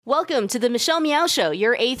Welcome to the Michelle Meow Show,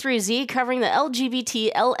 your A through Z covering the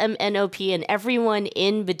LGBT, LMNOP, and everyone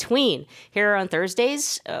in between. Here on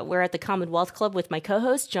Thursdays, we're at the Commonwealth Club with my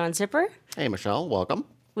co-host, John Zipper. Hey, Michelle, welcome.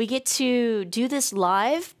 We get to do this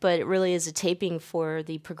live, but it really is a taping for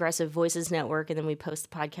the Progressive Voices Network, and then we post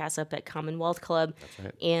the podcast up at Commonwealth Club. That's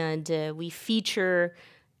right. And we feature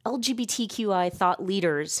LGBTQI thought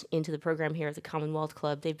leaders into the program here at the Commonwealth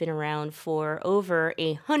Club. They've been around for over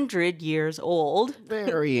 100 years old.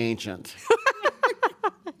 Very ancient.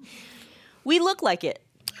 We look like it.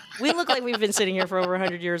 We look like we've been sitting here for over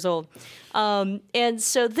 100 years old. And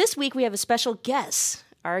so this week we have a special guest.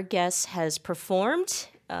 Our guest has performed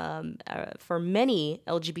for many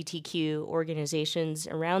LGBTQ organizations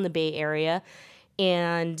around the Bay Area.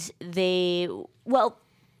 And the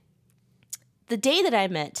day that I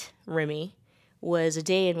met Rimi was a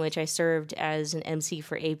day in which I served as an MC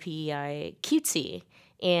for API Cutesy,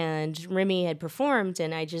 and Rimi had performed,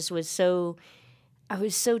 and I was so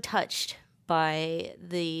touched by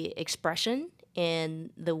the expression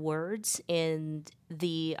and the words and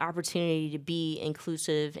the opportunity to be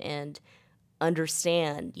inclusive and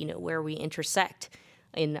understand, where we intersect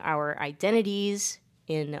in our identities,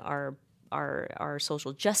 in our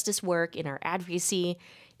social justice work, in our advocacy.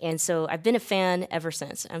 And so I've been a fan ever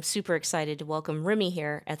since. I'm super excited to welcome Rimi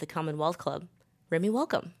here at the Commonwealth Club. Rimi,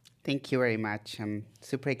 welcome. Thank you very much. I'm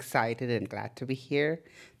super excited and glad to be here.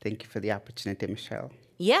 Thank you for the opportunity, Michelle.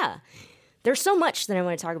 Yeah. There's so much that I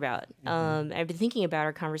want to talk about. I've been thinking about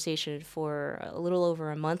our conversation for a little over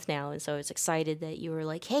a month now, and so I was excited that you were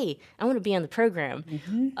like, hey, I want to be on the program.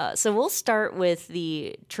 So we'll start with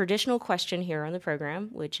the traditional question here on the program,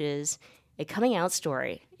 which is a coming out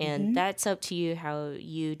story, and that's up to you how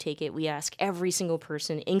you take it. We ask every single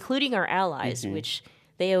person, including our allies, which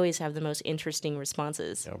they always have the most interesting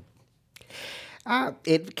responses.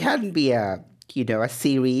 It can be a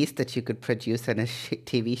series that you could produce on a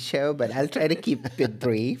TV show, but I'll try to keep it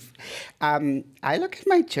brief. I look at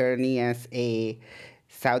my journey as a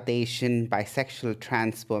South Asian bisexual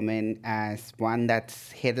trans woman as one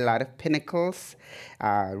that's hit a lot of pinnacles,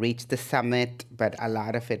 reached the summit, but a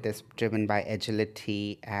lot of it is driven by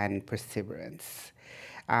agility and perseverance.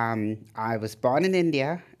 I was born in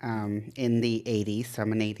India in the 80s, so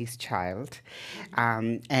I'm an 80s child.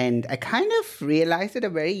 And I kind of realized at a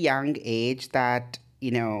very young age that,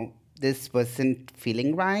 this wasn't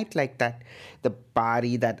feeling right, like that the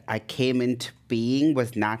body that I came into being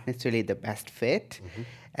was not necessarily the best fit.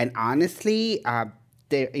 And honestly,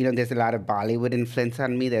 there's a lot of Bollywood influence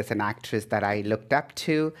on me. There's an actress that I look up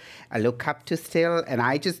to still, and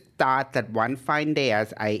I just thought that one fine day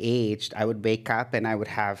as I aged, I would wake up and I would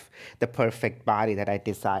have the perfect body that I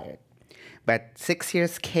desired. But 6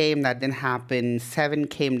 years came, that didn't happen. 7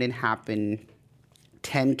 came, didn't happen.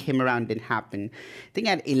 10 came around, didn't happen. I think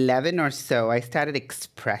at 11 or so, I started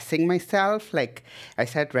expressing myself. Like, I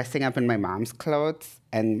started dressing up in my mom's clothes,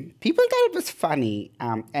 and people thought it was funny.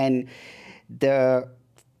 And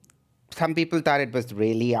some people thought it was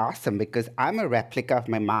really awesome because I'm a replica of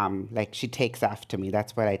my mom. Like, she takes after me.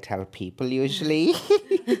 That's what I tell people usually.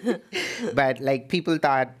 But, people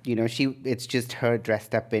thought, it's just her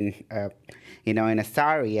dressed up in in a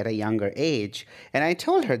sari at a younger age. And I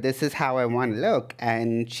told her, this is how I want to look.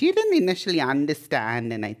 And she didn't initially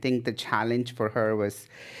understand. And I think the challenge for her was,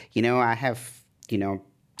 I've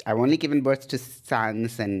only given birth to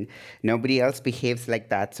sons and nobody else behaves like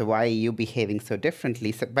that. So why are you behaving so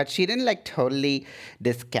differently? But she didn't totally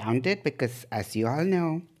discount it because, as you all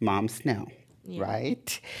know, moms know. Yeah.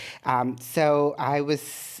 Right? So I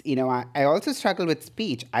was, I also struggled with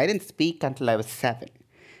speech. I didn't speak until I was 7.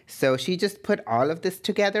 So she just put all of this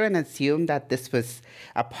together and assumed that this was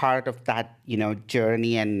a part of that,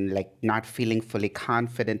 journey and not feeling fully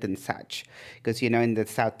confident and such. Because, in the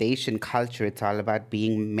South Asian culture, it's all about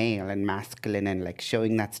being male and masculine and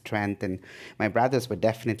showing that strength. And my brothers were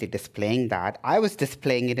definitely displaying that. I was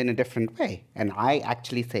displaying it in a different way. And I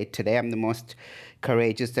actually say today I'm the most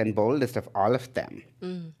courageous and boldest of all of them.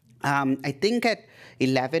 I think at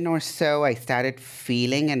 11 or so, I started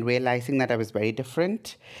feeling and realizing that I was very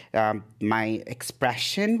different. My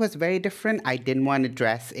expression was very different. I didn't want to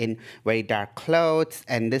dress in very dark clothes.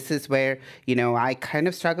 And this is where, I kind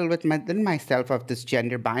of struggled with myself of this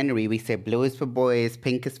gender binary. We say blue is for boys,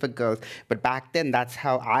 pink is for girls. But back then, that's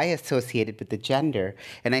how I associated with the gender.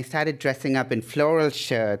 And I started dressing up in floral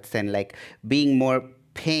shirts and being more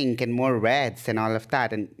pink and more reds and all of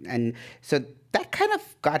that. And so that kind of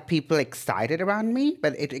got people excited around me,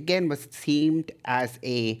 but it again was seemed as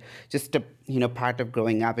just a part of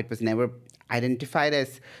growing up. It was never identified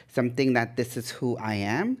as something that this is who I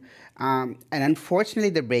am. And unfortunately,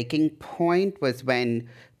 the breaking point was when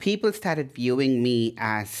people started viewing me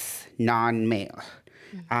as non-male.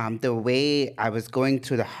 The way I was going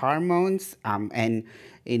through the hormones, and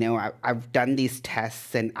I've done these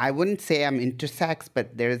tests, and I wouldn't say I'm intersex,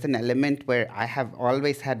 but there is an element where I have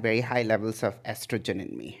always had very high levels of estrogen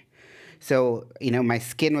in me. So, my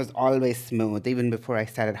skin was always smooth, even before I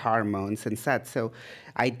started hormones and such. So,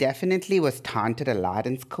 I definitely was taunted a lot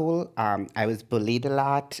in school. I was bullied a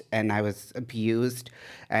lot, and I was abused.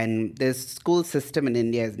 And the school system in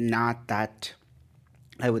India is not that,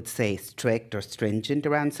 I would say, strict or stringent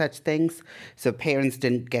around such things. So parents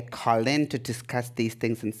didn't get called in to discuss these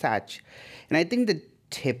things and such. And I think the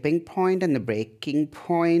tipping point and the breaking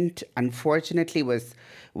point, unfortunately, was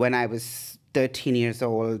when I was 13 years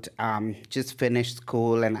old, just finished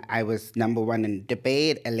school, and I was number one in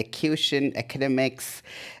debate, elocution, academics.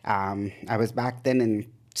 I was back then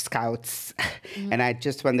in Scouts, and I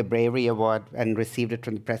just won the Bravery Award and received it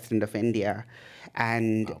from the President of India.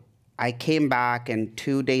 And wow. I came back, and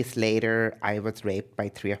 2 days later, I was raped by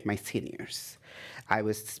 3 of my seniors. I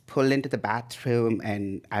was pulled into the bathroom,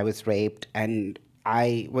 and I was raped, and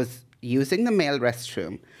I was using the male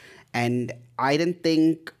restroom. And I didn't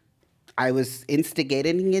think I was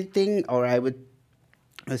instigating anything, or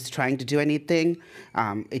was trying to do anything.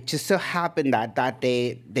 It just so happened that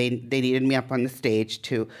day they needed me up on the stage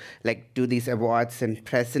to do these awards and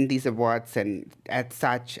present these awards and as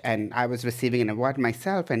such. And I was receiving an award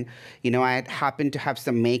myself, and I had happened to have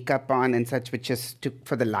some makeup on and such, which just took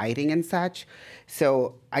for the lighting and such.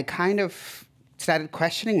 So I kind of started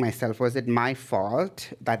questioning myself. Was it my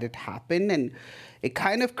fault that it happened? And it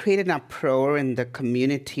kind of created an uproar in the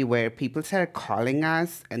community where people started calling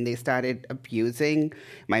us, and they started abusing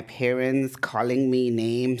my parents, calling me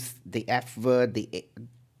names, the F word,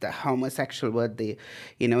 the homosexual word.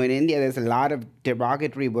 In India, there's a lot of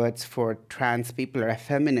derogatory words for trans people or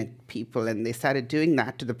effeminate people, and they started doing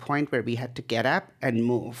that to the point where we had to get up and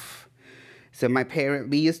move. So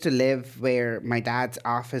we used to live where my dad's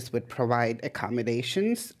office would provide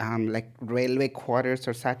accommodations, like railway quarters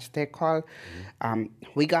or such they're called.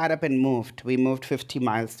 We got up and moved. We moved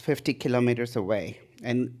 50 kilometers away,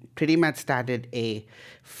 and pretty much started a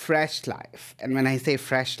fresh life. And when I say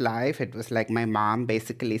fresh life, it was like my mom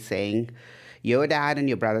basically saying, your dad and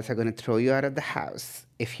your brothers are going to throw you out of the house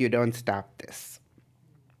if you don't stop this.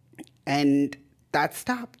 And that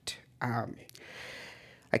stopped.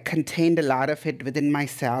 I contained a lot of it within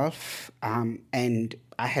myself, and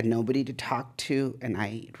I had nobody to talk to, and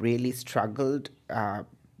I really struggled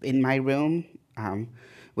in my room,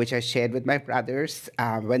 which I shared with my brothers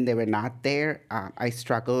when they were not there. I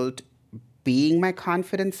struggled being my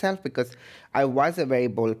confident self because I was a very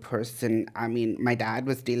bold person. I mean, my dad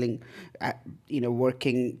was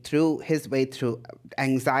working through his way through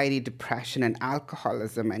anxiety, depression, and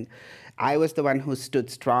alcoholism, and I was the one who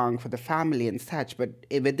stood strong for the family and such. But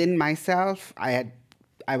within myself, I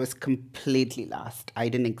was completely lost. I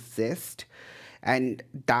didn't exist, and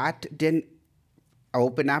that didn't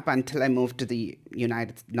open up until I moved to the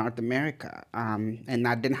North America, and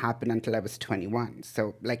that didn't happen until I was 21.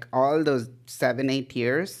 So, all those 7-8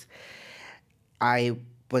 years, I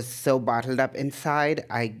was so bottled up inside.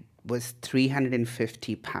 I was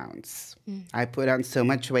 350 pounds. I put on so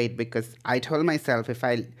much weight because I told myself if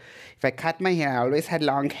I cut my hair, I always had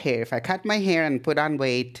long hair. If I cut my hair and put on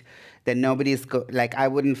weight, then I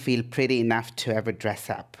wouldn't feel pretty enough to ever dress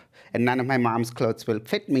up. And none of my mom's clothes will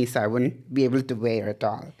fit me, so I wouldn't be able to wear at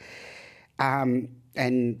all.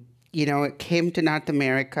 It came to North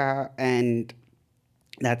America, and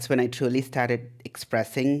that's when I truly started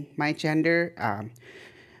expressing my gender.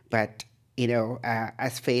 But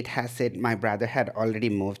as fate has it, my brother had already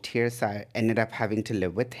moved here, so I ended up having to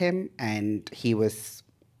live with him, and he was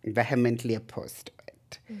vehemently opposed to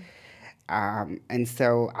it. And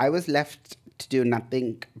so I was left to do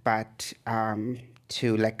nothing but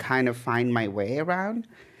to kind of find my way around.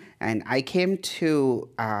 And I came to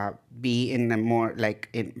be in a more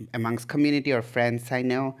amongst community or friends I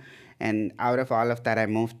know. And out of all of that, I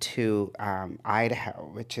moved to Idaho,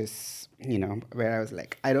 which is, where I was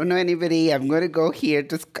like, I don't know anybody. I'm going to go here.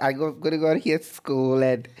 Going to go here to school.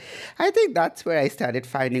 And I think that's where I started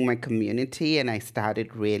finding my community, and I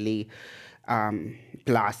started really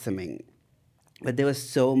blossoming. But there was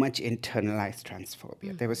so much internalized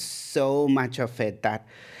transphobia. There was so much of it that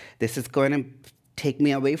this is going to take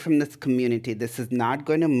me away from this community. This is not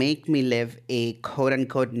going to make me live a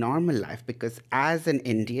quote-unquote normal life, because as an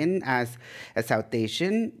Indian, as a South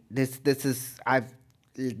Asian,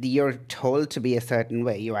 you're told to be a certain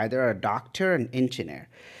way. You're either a doctor or an engineer.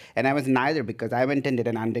 And I was neither, because I went and did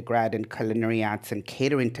an undergrad in culinary arts and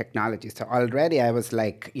catering technology. So already I was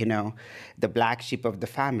like, the black sheep of the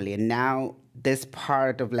family. And now this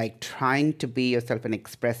part of like trying to be yourself and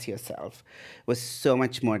express yourself was so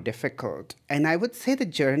much more difficult. And I would say the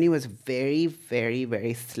journey was very, very,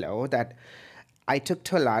 very slow, that I took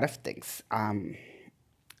to a lot of things.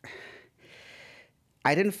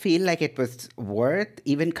 I didn't feel like it was worth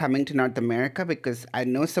even coming to North America, because I had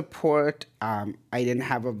no support. I didn't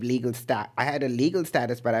have a legal status. I had a legal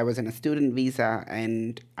status, but I was on a student visa,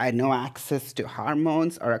 and I had no access to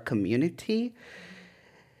hormones or a community.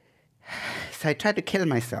 So I tried to kill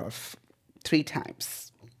myself 3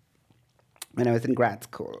 times when I was in grad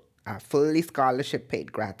school, fully scholarship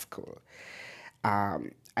paid grad school.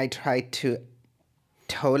 I tried to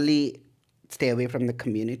totally stay away from the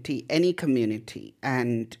community, any community.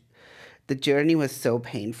 And the journey was so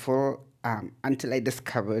painful until I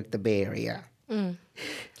discovered the Bay Area.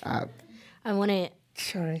 I want to...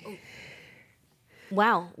 Sorry.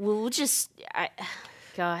 Wow. We'll just...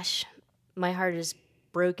 gosh, my heart is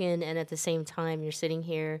broken, and at the same time, you're sitting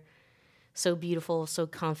here so beautiful, so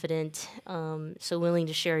confident, so willing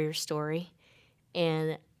to share your story.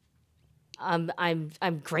 And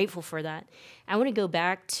I'm grateful for that. I want to go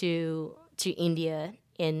back to India,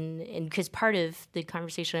 and because part of the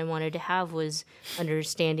conversation I wanted to have was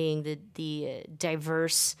understanding the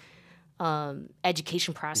diverse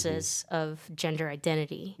education process of gender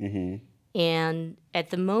identity. And at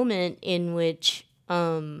the moment in which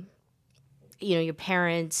your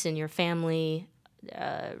parents and your family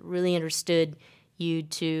really understood you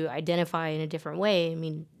to identify in a different way. I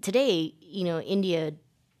mean, today, India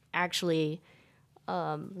actually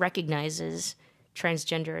recognizes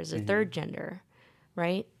transgender as a third gender,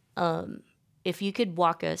 right? If you could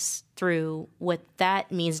walk us through what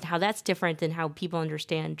that means and how that's different than how people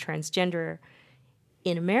understand transgender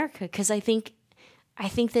in America, because I think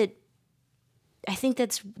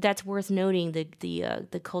that's worth noting,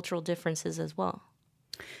 the cultural differences as well.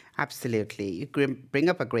 Absolutely. You bring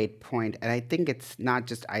up a great point, and I think it's not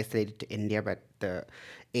just isolated to India, but the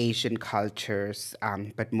Asian cultures,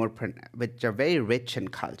 but which are very rich in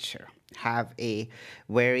culture, have a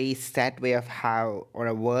very set way of how, or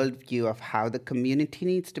a worldview of how the community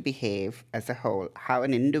needs to behave as a whole, how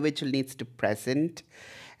an individual needs to present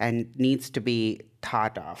and needs to be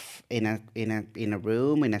thought of in a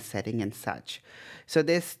room, in a setting and such. So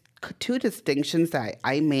there's 2 distinctions that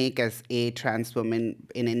I make as a trans woman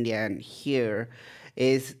in India and here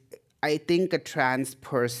is, I think a trans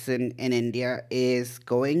person in India is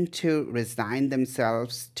going to resign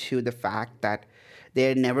themselves to the fact that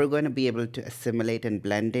they're never going to be able to assimilate and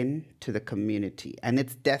blend in to the community. And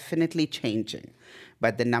it's definitely changing.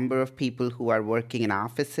 But the number of people who are working in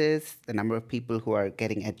offices, the number of people who are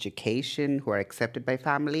getting education, who are accepted by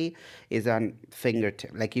family, is on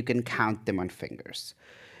fingertips. Like, you can count them on fingers.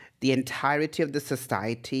 The entirety of the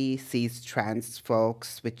society sees trans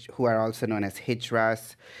folks, who are also known as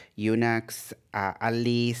hijras, eunuchs,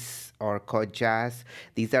 alis, or kojas.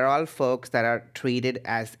 These are all folks that are treated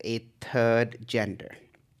as a third gender.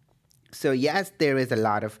 So yes, there is a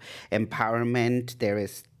lot of empowerment. There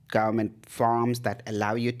is government forms that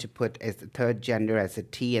allow you to put as a third gender, as a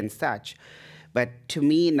T and such. But to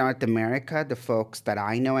me, in North America, the folks that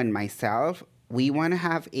I know and myself, we want to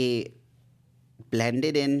have a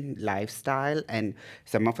blended in lifestyle, and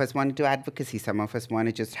some of us want to do advocacy, some of us want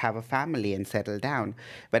to just have a family and settle down.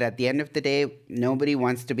 But at the end of the day, nobody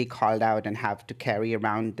wants to be called out and have to carry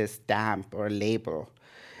around this stamp or label.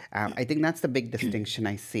 I think that's the big distinction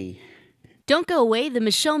I see. Don't go away. The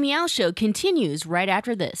Michelle Meow Show continues right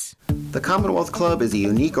after this. The Commonwealth Club is a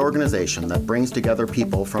unique organization that brings together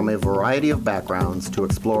people from a variety of backgrounds to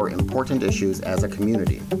explore important issues as a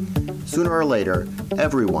community. Sooner or later,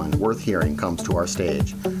 everyone worth hearing comes to our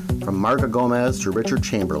stage. From Marga Gomez to Richard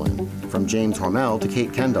Chamberlain, from James Hormel to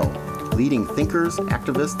Kate Kendall, leading thinkers,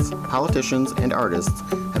 activists, politicians, and artists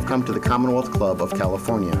have come to the Commonwealth Club of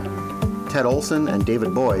California. Ted Olson and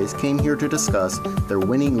David Boyes came here to discuss their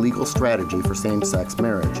winning legal strategy for same-sex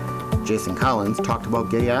marriage. Jason Collins talked about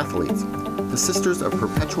gay athletes. The Sisters of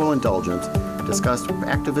Perpetual Indulgence discussed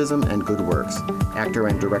activism and good works. Actor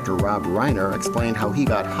and director Rob Reiner explained how he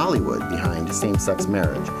got Hollywood behind same-sex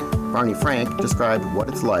marriage. Barney Frank described what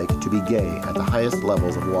it's like to be gay at the highest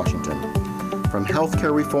levels of Washington. From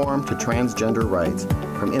healthcare reform to transgender rights,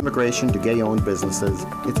 from immigration to gay-owned businesses,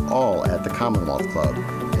 it's all at the Commonwealth Club.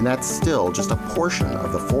 And that's still just a portion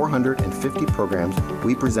of the 450 programs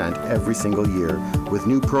we present every single year, with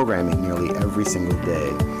new programming nearly every single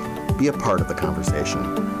day. Be a part of the conversation.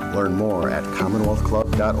 Learn more at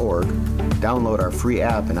commonwealthclub.org, download our free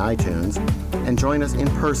app in iTunes, and join us in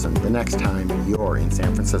person the next time you're in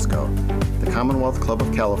San Francisco. The Commonwealth Club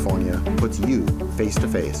of California puts you face to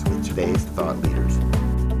face with today's thought leaders.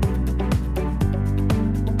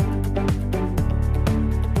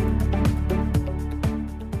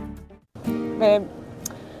 Babe,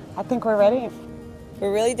 I think we're ready.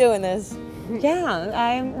 We're really doing this. Yeah,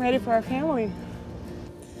 I'm ready for our family.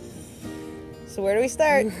 So where do we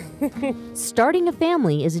start? Starting a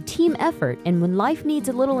family is a team effort, and when life needs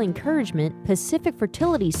a little encouragement, Pacific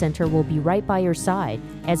Fertility Center will be right by your side.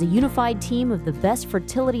 As a unified team of the best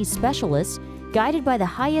fertility specialists, guided by the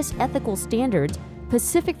highest ethical standards,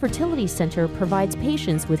 Pacific Fertility Center provides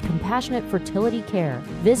patients with compassionate fertility care.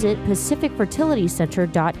 Visit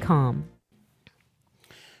pacificfertilitycenter.com.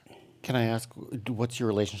 Can I ask, what's your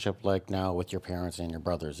relationship like now with your parents and your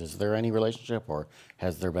brothers? Is there any relationship, or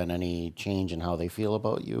has there been any change in how they feel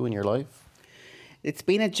about you in your life? It's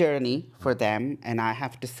been a journey for them, and I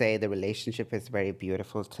have to say the relationship is very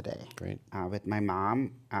beautiful today. Great. With my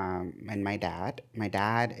mom and my dad. My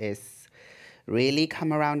dad is really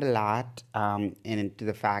come around a lot into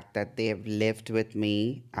the fact that they have lived with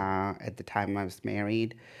me at the time I was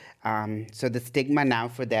married. So the stigma now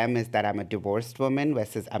for them is that I'm a divorced woman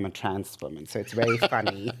versus I'm a trans woman. So it's very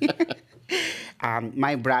funny.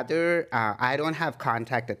 My brother, I don't have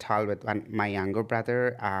contact at all with my younger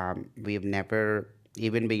brother. We've never,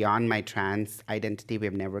 even beyond my trans identity,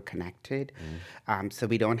 we've never connected. So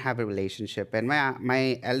we don't have a relationship. And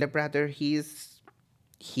my elder brother, he's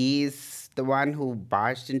the one who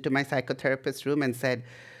barged into my psychotherapist's room and said,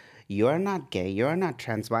 "You're not gay, you're not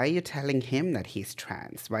trans. Why are you telling him that he's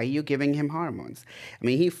trans? Why are you giving him hormones?" I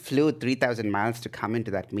mean, he flew 3,000 miles to come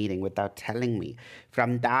into that meeting without telling me.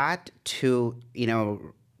 From that to,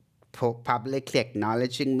 publicly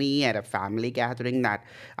acknowledging me at a family gathering that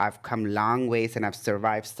I've come long ways and I've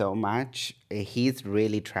survived so much, he's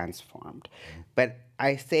really transformed. But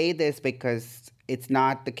I say this because it's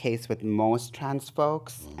not the case with most trans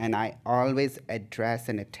folks, and I always address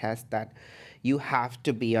and attest that you have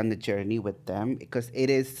to be on the journey with them because it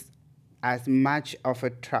is as much of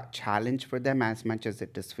a challenge for them as much as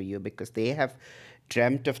it is for you, because they have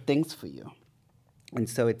dreamt of things for you. And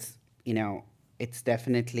so it's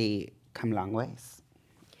definitely come long ways.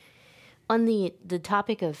 On the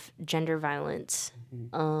topic of gender violence,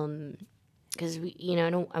 because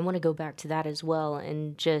I want to go back to that as well,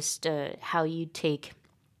 and just how you take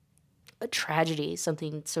a tragedy,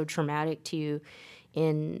 something so traumatic to you,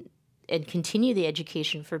 and continue the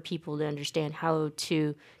education for people to understand how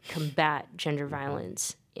to combat gender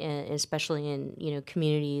violence, especially in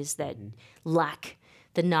communities that lack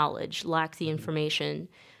the knowledge, lack the information.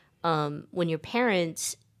 When your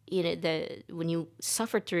parents, when you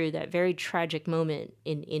suffered through that very tragic moment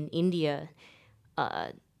in India,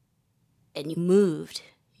 and you moved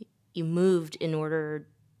in order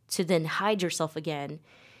to then hide yourself again.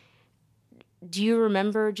 Do you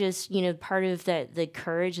remember just, part of that, the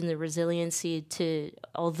courage and the resiliency to,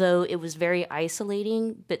 although it was very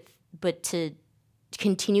isolating, but to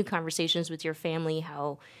continue conversations with your family,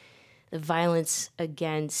 how the violence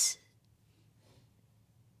against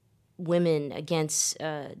women, against,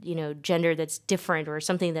 gender that's different or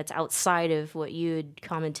something that's outside of what you had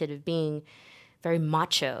commented of being very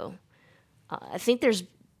macho. I think there's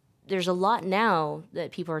a lot now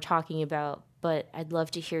that people are talking about, but I'd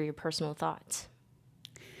love to hear your personal thoughts.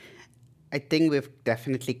 I think we've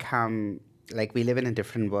definitely come, we live in a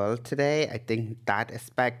different world today. I think that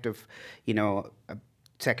aspect of,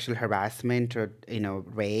 sexual harassment or,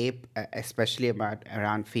 rape, especially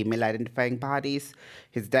around female identifying bodies,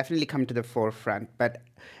 has definitely come to the forefront. But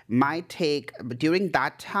my take, during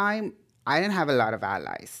that time, I didn't have a lot of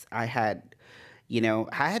allies. I had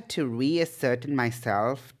to reassert in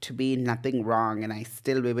myself to be nothing wrong. And I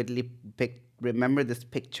still vividly remember this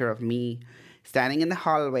picture of me standing in the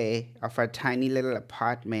hallway of our tiny little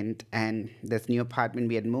apartment, and this new apartment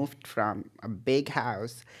we had moved from, a big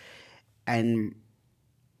house, and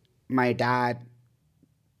my dad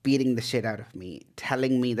beating the shit out of me,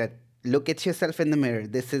 telling me that, look at yourself in the mirror.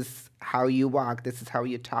 This is how you walk. This is how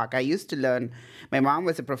you talk. I used to learn. My mom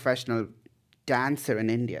was a professional dancer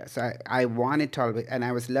in India. So I wanted to always, and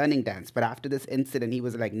I was learning dance. But after this incident, he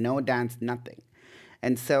was like, no dance, nothing.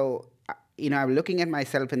 And so, I'm looking at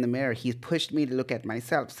myself in the mirror. He's pushed me to look at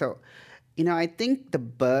myself. So, I think the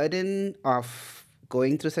burden of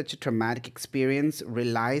going through such a traumatic experience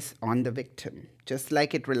relies on the victim, just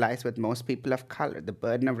like it relies with most people of color. The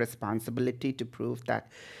burden of responsibility to prove that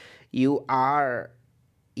you are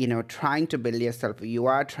trying to build yourself. You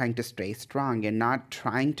are trying to stay strong. You're not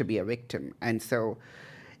trying to be a victim. And so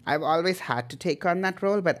I've always had to take on that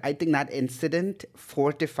role, but I think that incident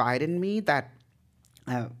fortified in me that,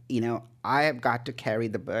 I have got to carry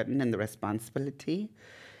the burden and the responsibility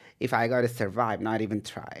if I got to survive, not even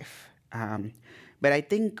thrive. But I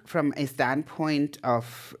think from a standpoint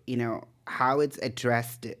of, how it's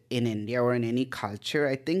addressed in India or in any culture,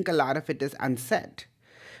 I think a lot of it is unsaid.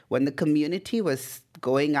 When the community was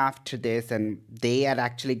going after this and they had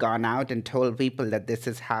actually gone out and told people that this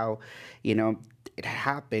is how, it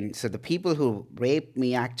happened. So the people who raped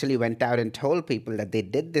me actually went out and told people that they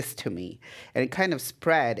did this to me. And it kind of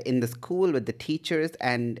spread in the school with the teachers,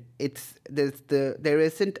 and there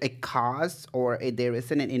isn't a cause or there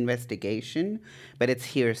isn't an investigation, but it's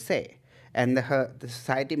hearsay. And the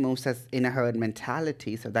society moves us in a herd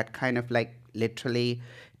mentality, so that kind of like literally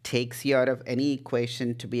takes you out of any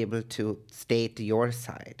equation to be able to state your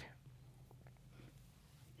side.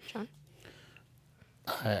 John?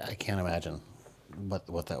 I can't imagine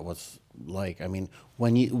what that was like. I mean,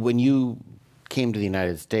 when you came to the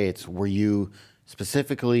United States, were you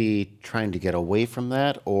specifically trying to get away from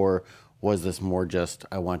that, or was this more just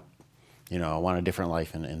I want a different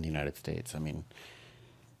life in the United States? I mean,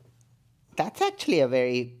 that's actually a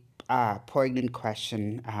very poignant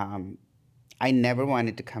question. I never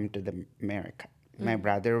wanted to come to America. My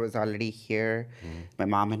brother was already here. My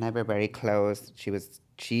mom and I were very close.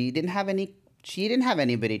 She didn't have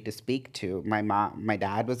anybody to speak to. My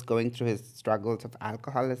dad was going through his struggles of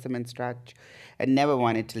alcoholism and such, and never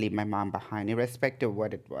wanted to leave my mom behind, irrespective of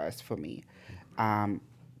what it was for me.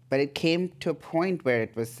 But it came to a point where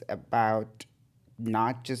it was about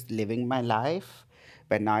not just living my life,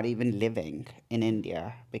 but not even living in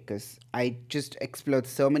India, because I just explored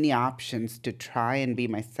so many options to try and be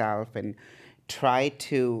myself and try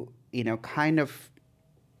to, kind of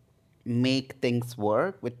make things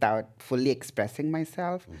work without fully expressing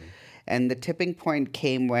myself. And the tipping point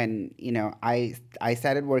came when, I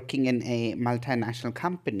started working in a multinational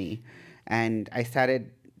company, and I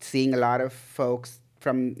started seeing a lot of folks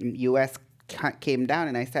from US came down,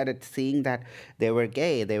 and I started seeing that they were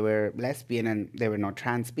gay, they were lesbian, and there were no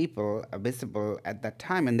trans people visible at that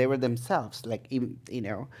time, and they were themselves,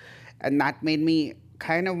 and that made me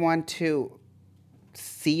kind of want to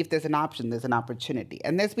see if there's an option, there's an opportunity.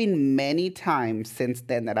 And there's been many times since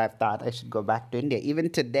then that I've thought I should go back to India. Even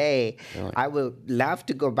today, really? I will love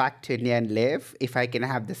to go back to India and live if I can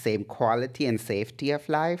have the same quality and safety of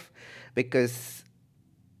life, because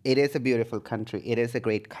it is a beautiful country, it is a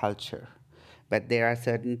great culture. But there are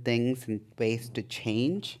certain things and ways to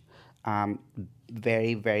change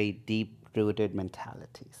very, very deep-rooted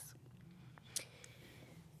mentalities.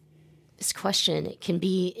 This question can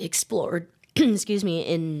be explored, excuse me,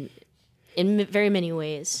 in very many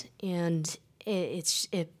ways, and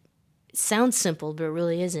it sounds simple, but it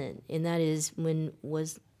really isn't. And that is, when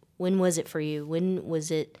was it for you? When was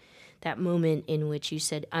it that moment in which you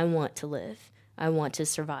said, "I want to live, I want to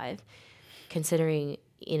survive"? Considering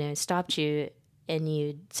it stopped you. And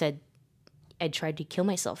you said, I tried to kill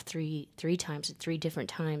myself three times at 3 different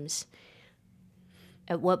times.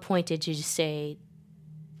 At what point did you just say,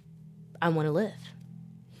 I want to live?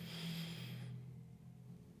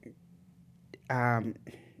 And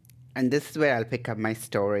this is where I'll pick up my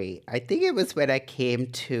story. I think it was when I came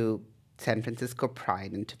to San Francisco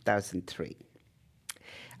Pride in 2003.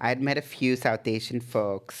 I had met a few South Asian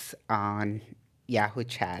folks on Yahoo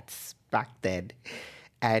chats back then,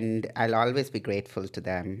 and I'll always be grateful to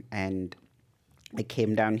them. And I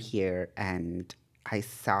came down here and I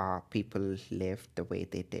saw people live the way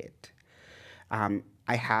they did.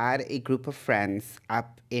 I had a group of friends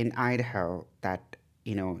up in Idaho that,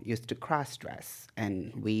 used to cross-dress,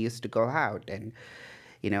 and we used to go out, and,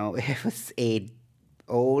 it was a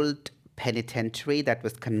old penitentiary that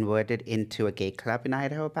was converted into a gay club in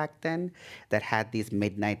Idaho back then that had these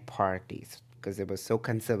midnight parties, because it was so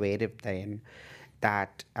conservative then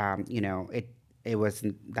that, it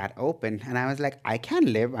wasn't that open. And I was like, I can't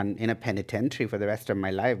live in a penitentiary for the rest of my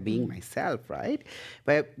life being myself, right?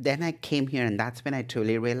 But then I came here, and that's when I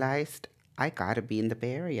truly realized I got to be in the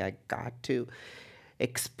Bay Area. I got to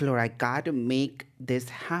explore. I got to make this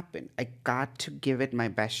happen. I got to give it my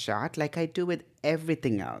best shot like I do with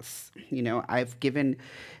everything else.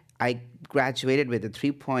 I graduated with a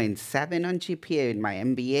 3.7 on GPA in my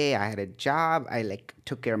MBA. I had a job. I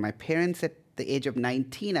took care of my parents at the age of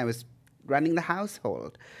 19. I was running the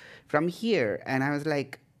household from here. And I was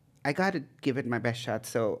like, I got to give it my best shot.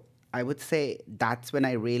 So I would say that's when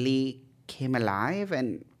I really came alive.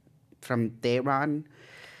 And from there on,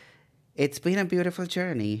 It's been a beautiful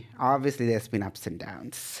journey. Obviously, there's been ups and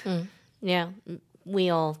downs. Yeah, we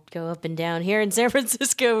all go up and down. Here in San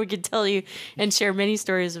Francisco, we could tell you and share many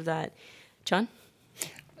stories of that. John?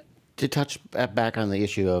 To touch back on the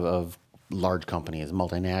issue of large companies,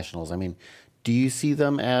 multinationals, I mean, do you see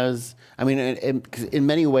them as, I mean, in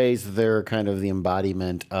many ways, they're kind of the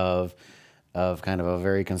embodiment of kind of a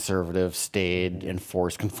very conservative, staid,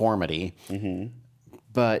 enforced conformity.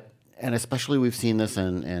 But, and especially we've seen this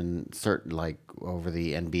in certain, like over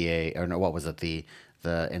the NBA, or no, what was it, the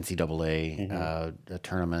NCAA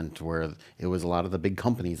tournament, where it was a lot of the big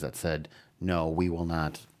companies that said, no, we will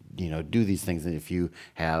not, do these things. And if you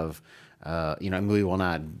have, we will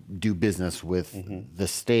not do business with the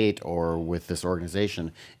state or with this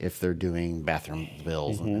organization if they're doing bathroom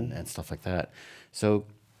bills and stuff like that. So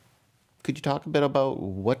could you talk a bit about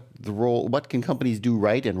what can companies do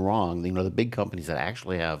right and wrong, the big companies that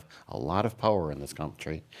actually have a lot of power in this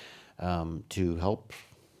country, to help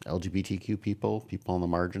LGBTQ people on the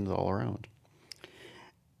margins all around?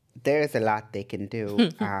 There's a lot they can do.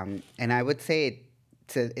 And I would say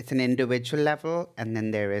it's an individual level, and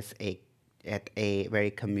then there is at a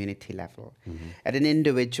very community level. At an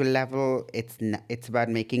individual level, it's about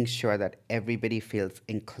making sure that everybody feels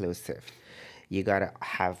inclusive. You got to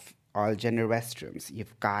have all gender restrooms.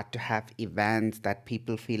 You've got to have events that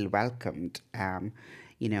people feel welcomed.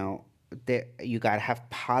 You got to have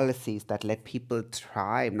policies that let people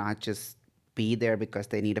thrive, not just be there because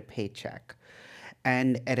they need a paycheck.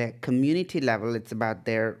 And at a community level, it's about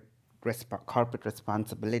their corporate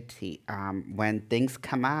responsibility. When things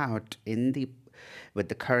come out with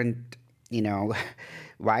the current,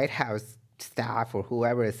 White House staff or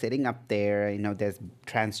whoever is sitting up there, there's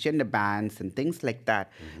transgender bans and things like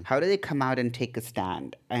that. How do they come out and take a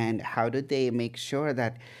stand? And how do they make sure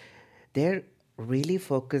that they're really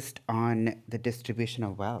focused on the distribution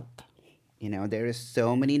of wealth? There is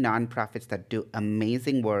so many nonprofits that do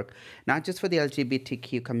amazing work, not just for the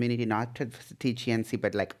LGBTQ community, not for TGNC,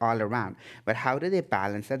 but like all around. But how do they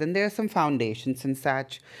balance that? And there are some foundations and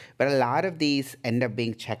such, but a lot of these end up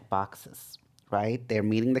being check boxes, right? They're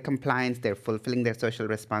meeting the compliance, they're fulfilling their social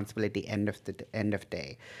responsibility end of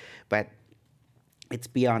day. But it's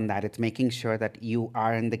beyond that. It's making sure that you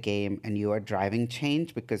are in the game and you are driving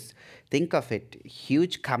change, because think of it,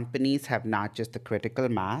 huge companies have not just a critical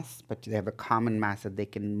mass, but they have a common mass that they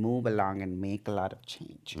can move along and make a lot of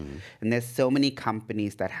change. And there's so many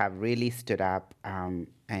companies that have really stood up,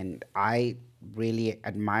 and I really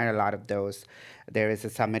admire a lot of those. There is a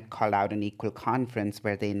summit called Out and Equal Conference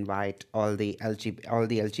where they invite all the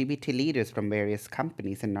LGBT leaders from various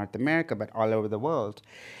companies in North America, but all over the world.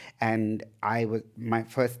 And my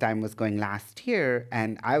first time was going last year,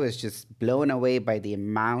 and I was just blown away by the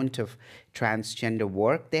amount of transgender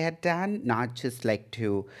work they had done, not just like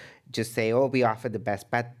to just say, oh, we offer the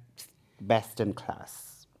best, but best in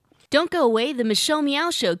class. Don't go away. The Michelle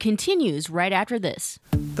Meow Show continues right after this.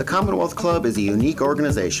 The Commonwealth Club is a unique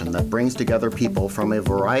organization that brings together people from a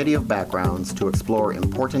variety of backgrounds to explore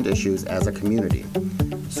important issues as a community.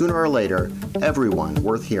 Sooner or later, everyone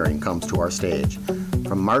worth hearing comes to our stage.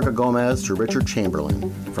 From Marga Gomez to Richard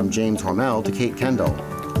Chamberlain, from James Hormel to Kate Kendall,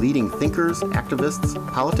 leading thinkers, activists,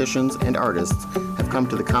 politicians, and artists have come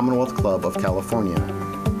to the Commonwealth Club of California.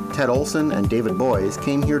 Ted Olson and David Boyes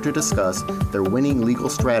came here to discuss their winning legal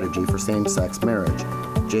strategy for same-sex marriage.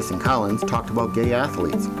 Jason Collins talked about gay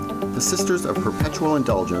athletes. The Sisters of Perpetual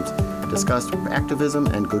Indulgence discussed activism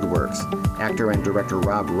and good works. Actor and director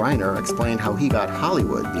Rob Reiner explained how he got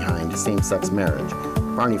Hollywood behind same-sex marriage.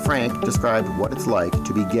 Barney Frank described what it's like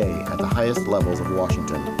to be gay at the highest levels of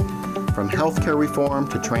Washington. From healthcare reform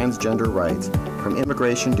to transgender rights, from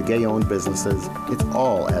immigration to gay-owned businesses, it's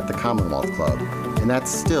all at the Commonwealth Club. And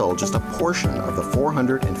that's still just a portion of the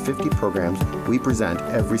 450 programs we present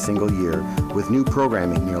every single year, with new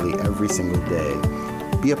programming nearly every single day.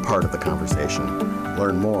 Be a part of the conversation.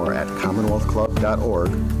 Learn more at commonwealthclub.org,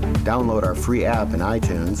 download our free app in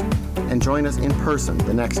iTunes, and join us in person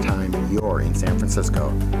the next time you're in San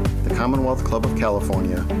Francisco. The Commonwealth Club of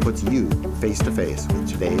California puts you face-to-face with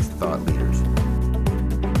today's thought leaders.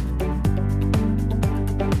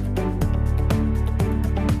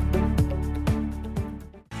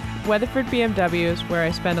 Weatherford BMW is where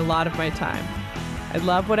I spend a lot of my time. I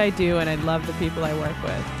love what I do and I love the people I work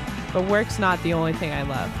with. But work's not the only thing I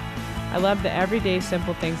love. I love the everyday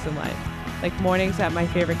simple things in life, like mornings at my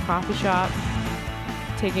favorite coffee shop,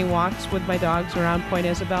 taking walks with my dogs around Point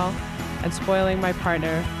Isabel, and spoiling my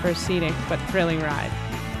partner for a scenic but thrilling ride.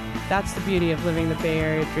 That's the beauty of living the Bay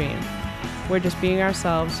Area dream. We're just being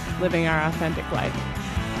ourselves, living our authentic life.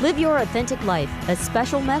 Live your authentic life, a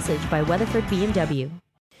special message by Weatherford BMW.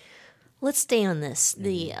 Let's stay on this.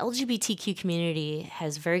 The LGBTQ community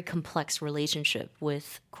has a very complex relationship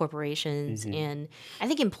with corporations and I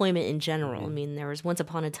think employment in general. I mean, there was once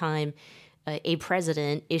upon a time a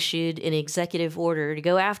president issued an executive order to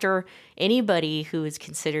go after anybody who is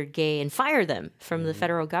considered gay and fire them from the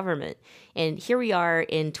federal government. And here we are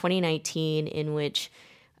in 2019 in which,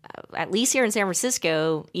 at least here in San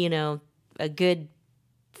Francisco, a good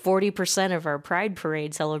 40% of our Pride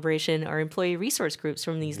Parade celebration are employee resource groups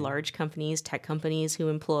from these large companies, tech companies who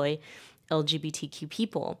employ LGBTQ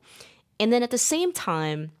people. And then at the same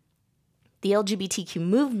time, the LGBTQ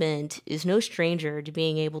movement is no stranger to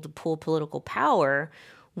being able to pull political power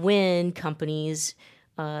when companies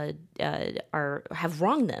have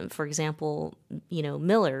wronged them. For example,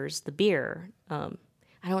 Miller's, the beer. I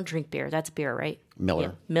don't drink beer. That's beer, right?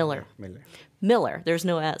 Miller. Yeah, Miller. There's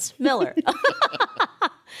no S. Miller.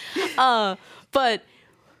 But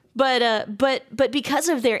because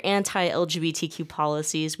of their anti-LGBTQ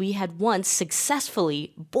policies, we had once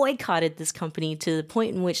successfully boycotted this company to the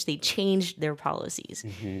point in which they changed their policies.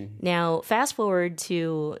 Now, fast forward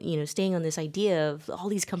to staying on this idea of all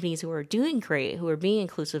these companies who are doing great, who are being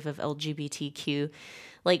inclusive of LGBTQ.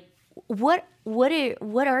 Like, what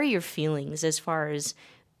are your feelings as far as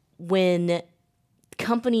when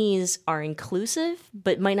companies are inclusive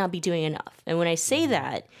but might not be doing enough? And when I say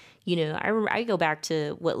that, I go back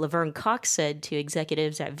to what Laverne Cox said to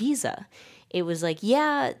executives at Visa. It was like, you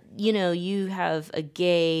have a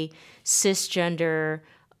gay, cisgender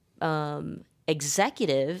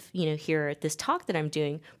executive, here at this talk that I'm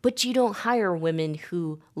doing, but you don't hire women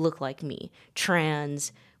who look like me,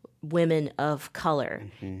 trans, women of color.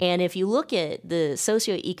 And if you look at the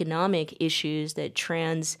socioeconomic issues that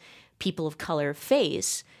trans people of color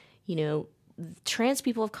face, trans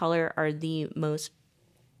people of color are the most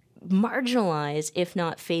marginalized, if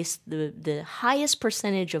not face the highest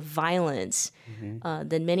percentage of violence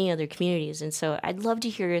than many other communities. And so I'd love to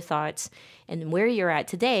hear your thoughts. And where you're at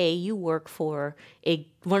today, you work for I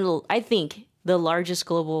think, the largest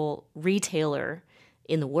global retailer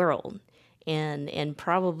in the world. And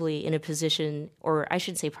probably in a position, or I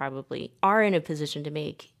should say probably, are in a position to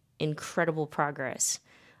make incredible progress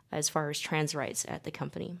as far as trans rights at the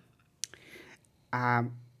company. I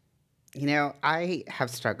have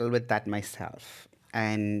struggled with that myself.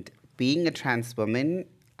 And being a trans woman,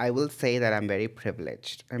 I will say that I'm very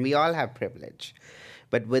privileged. And we all have privilege.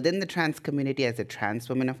 But within the trans community, as a trans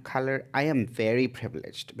woman of color, I am very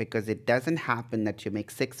privileged because it doesn't happen that you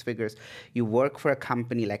make six figures. You work for a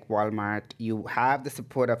company like Walmart. You have the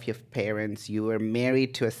support of your parents. You were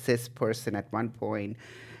married to a cis person at one point.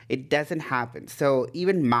 It doesn't happen. So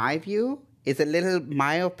even my view is a little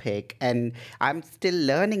myopic, and I'm still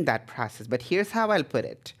learning that process. But here's how I'll put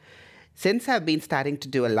it. Since I've been starting to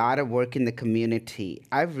do a lot of work in the community,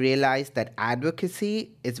 I've realized that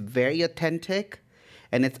advocacy is very authentic,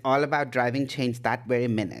 and it's all about driving change that very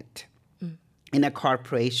minute. In a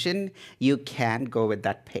corporation, you can't go with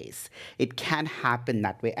that pace. It can't happen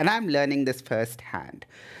that way. And I'm learning this firsthand.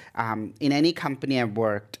 In any company I've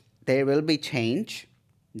worked, there will be change,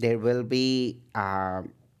 there will be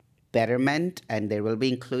betterment, and there will be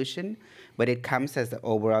inclusion, but it comes as the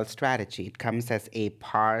overall strategy. It comes as a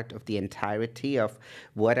part of the entirety of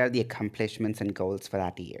what are the accomplishments and goals for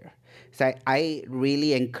that year. So I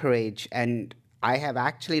really encourage, and I have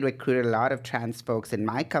actually recruited a lot of trans folks in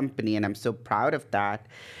my company, and I'm so proud of that,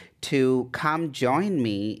 to come join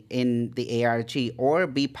me in the ARG or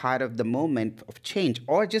be part of the movement of change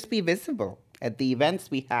or just be visible at the events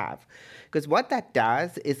we have. Because what that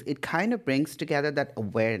does is it kind of brings together that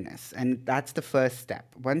awareness, and that's the first step.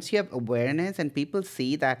 Once you have awareness and people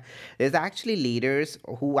see that there's actually leaders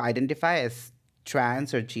who identify as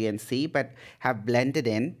trans or GNC but have blended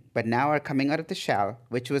in, but now are coming out of the shell,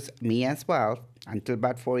 which was me as well until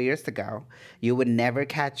about 4 years ago. You would never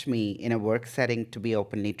catch me in a work setting to be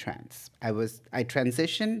openly trans. I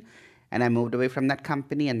transitioned and I moved away from that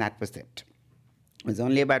company, and that was it. It was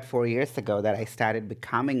only about 4 years ago that I started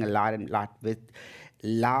becoming a lot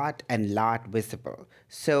visible.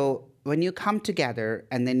 So when you come together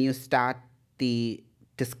and then you start the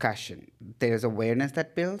discussion, there's awareness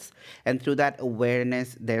that builds, and through that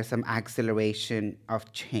awareness, there's some acceleration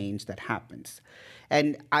of change that happens.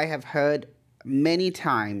 And I have heard many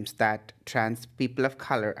times that trans people of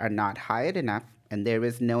color are not hired enough, and there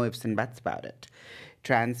is no ifs and buts about it.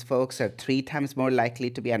 Trans folks are 3 times more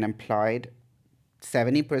likely to be unemployed.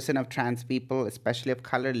 70% of trans people, especially of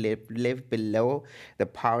color, live below the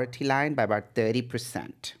poverty line by about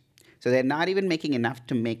 30%. So they're not even making enough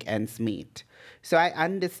to make ends meet. So I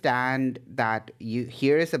understand that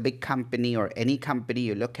here is a big company or any company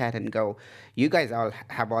you look at and go, you guys all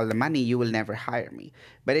have all the money, you will never hire me.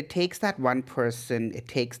 But it takes that one person, it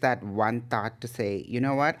takes that one thought to say, you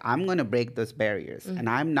know what, I'm going to break those barriers. And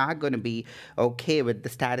I'm not going to be okay with the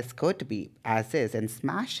status quo to be as is and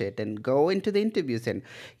smash it and go into the interviews. And,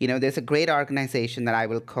 there's a great organization that I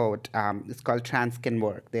will quote. It's called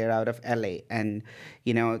Transgender. They're out of LA. And,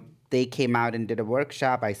 they came out and did a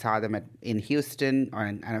workshop. I saw them in Houston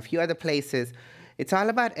and a few other places. It's all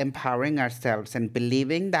about empowering ourselves and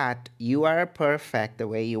believing that you are perfect the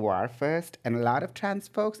way you are first. And a lot of trans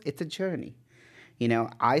folks, it's a journey.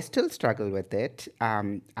 I still struggle with it.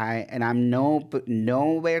 I'm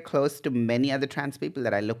nowhere close to many other trans people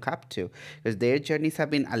that I look up to, because their journeys have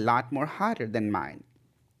been a lot more harder than mine.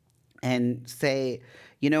 And say,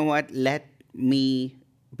 you know what, let me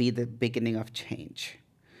be the beginning of change.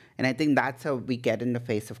 And I think that's how we get in the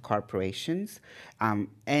face of corporations.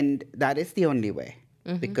 And that is the only way.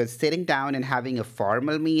 Because sitting down and having a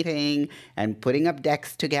formal meeting and putting up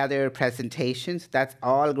decks together, presentations, that's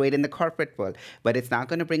all great in the corporate world. But it's not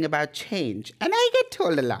going to bring about change. And I get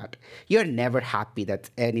told a lot, you're never happy that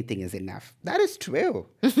anything is enough. That is true.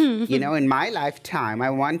 In my lifetime, I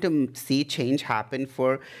want to see change happen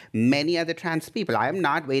for many other trans people. I am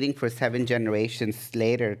not waiting for 7 generations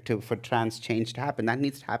later for trans change to happen. That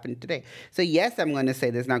needs to happen today. So yes, I'm going to say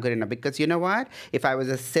this is not good enough, because you know what? If I was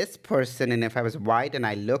a cis person and if I was white and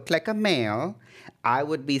I looked like a male, I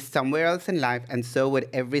would be somewhere else in life, and so would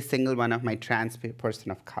every single one of my trans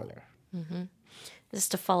person of color. Just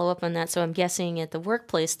to follow up on that, so I'm guessing at the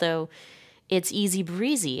workplace, though, it's easy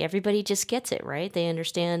breezy. Everybody just gets it, right? They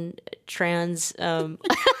understand trans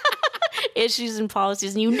issues and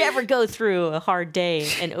policies, and you never go through a hard day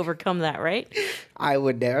and overcome that, right? I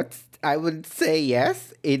would say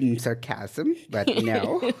yes in sarcasm, but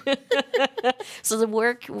no. So the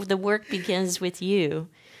work begins with you,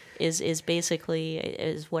 is basically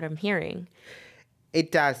is what I'm hearing.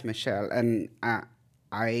 It does, Michelle, and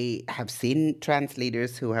I have seen trans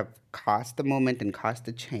leaders who have caused the movement and caused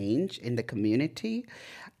the change in the community.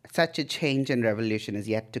 Such a change and revolution is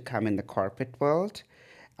yet to come in the corporate world,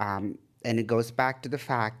 and it goes back to the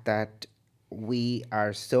fact that we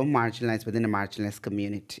are so marginalized within a marginalized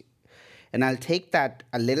community. And I'll take that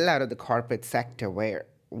a little out of the corporate sector, where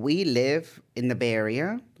we live in the Bay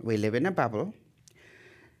Area. We live in a bubble.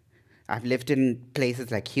 I've lived in places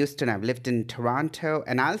like Houston. I've lived in Toronto.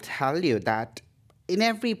 And I'll tell you that in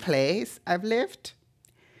every place I've lived,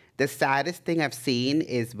 the saddest thing I've seen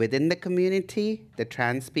is within the community, the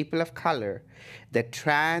trans people of color, the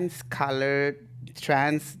trans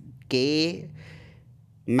gay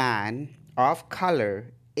man of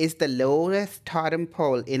color is the lowest totem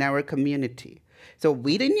pole in our community. So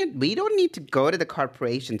we don't need to go to the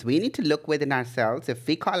corporations. We need to look within ourselves, if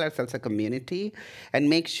we call ourselves a community, and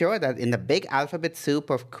make sure that in the big alphabet soup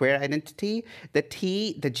of queer identity, the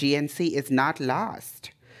GNC is not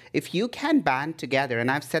lost. If you can band together, and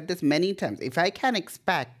I've said this many times, if I can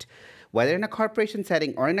expect, whether in a corporation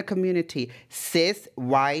setting or in a community, cis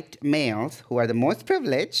white males who are the most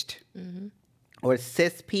privileged, or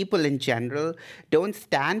cis people in general don't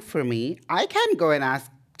stand for me, I can go and ask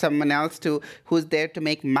someone else who's there to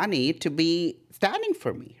make money to be standing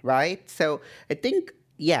for me, right? So I think,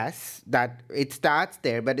 yes, that it starts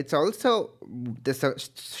there, but it's also the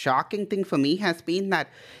shocking thing for me has been that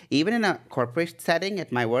even in a corporate setting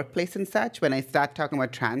at my workplace and such, when I start talking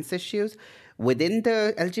about trans issues, within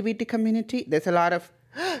the LGBT community, there's a lot of,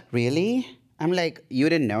 really? I'm like, you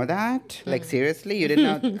didn't know that? Like, seriously? You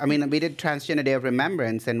didn't know? I mean, we did Transgender Day of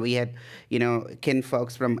Remembrance, and we had, kin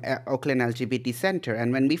folks from Oakland LGBT Center.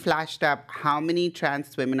 And when we flashed up how many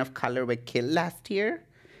trans women of color were killed last year,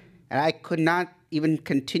 and I could not even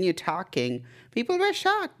continue talking, people were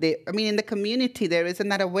shocked. In the community, there isn't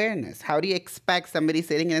that awareness. How do you expect somebody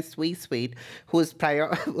sitting in a suite who's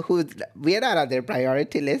we're not on their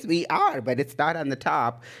priority list? We are, but it's not on the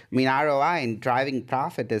top. ROI and driving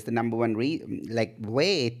profit is the number one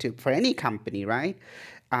way for any company, right?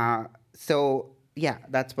 So yeah,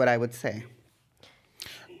 that's what I would say.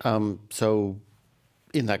 So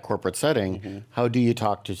in that corporate setting, how do you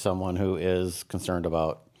talk to someone who is concerned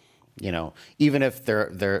about, even if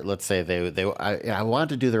they're let's say I want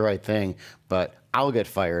to do the right thing, but I'll get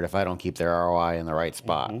fired if I don't keep their ROI in the right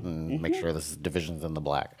spot and make sure this division's in the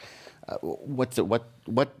black.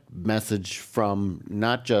 What message from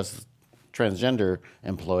not just transgender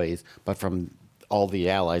employees, but from all the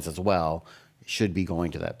allies as well, should be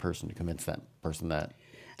going to that person to convince that person that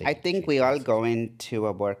I think we all go into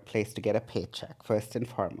a workplace to get a paycheck, first and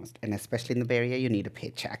foremost. And especially in the Bay Area, you need a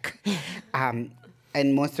paycheck.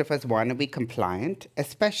 And most of us want to be compliant,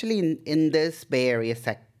 especially in this Bay Area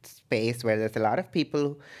space where there's a lot of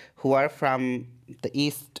people who are from the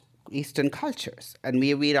Eastern cultures. And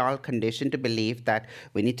we're all conditioned to believe that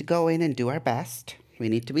we need to go in and do our best, we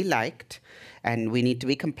need to be liked, and we need to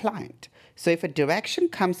be compliant. So if a direction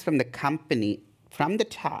comes from the company, from the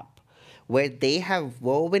top, where they have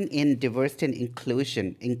woven in diversity and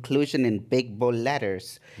inclusion in big bold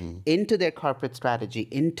letters, into their corporate strategy,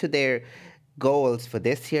 into their goals for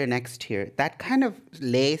this year, next year, that kind of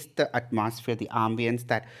lays the atmosphere, the ambience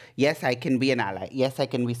that, yes, I can be an ally. Yes, I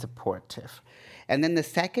can be supportive. And then the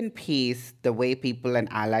second piece, the way people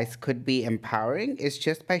and allies could be empowering, is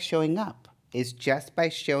just by showing up.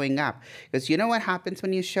 Because you know what happens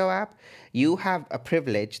when you show up? You have a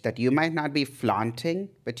privilege that you might not be flaunting,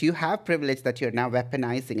 but you have privilege that you're now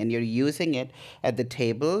weaponizing, and you're using it at the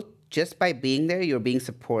table. Just by being there, you're being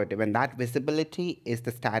supportive, and that visibility is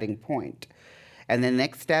the starting point. And the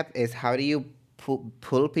next step is, how do you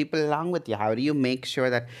pull people along with you? How do you make sure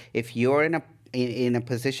that if you're in a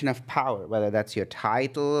position of power, whether that's your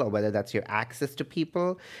title or whether that's your access to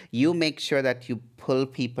people, you make sure that you pull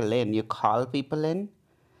people in, you call people in,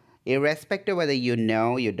 irrespective of whether you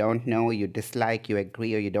know, you don't know, you dislike, you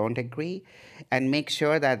agree or you don't agree, and make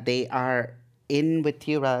sure that they are in with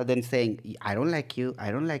you rather than saying, I don't like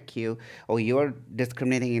you, or you're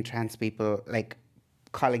discriminating in trans people, like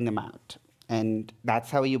calling them out. And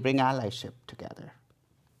that's how you bring allyship together.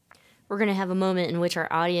 We're going to have a moment in which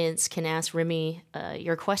our audience can ask Rimi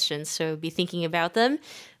your questions, so be thinking about them.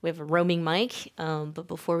 We have a roaming mic, but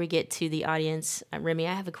before we get to the audience, Rimi,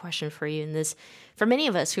 I have a question for you. And this, for many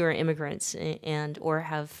of us who are immigrants and or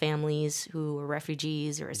have families who are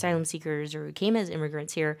refugees or asylum seekers or who came as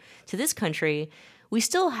immigrants here to this country, we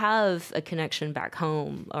still have a connection back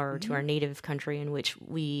home or to our native country, in which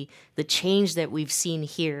the change that we've seen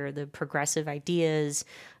here, the progressive ideas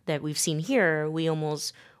that we've seen here, we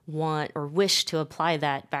almost want or wish to apply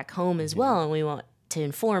that back home as well, and we want to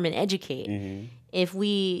inform and educate. If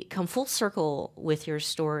we come full circle with your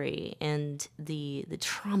story and the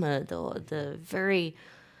trauma, the very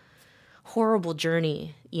horrible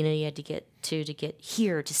journey you had to get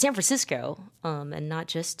here to San Francisco, and not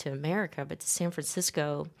just to America but to San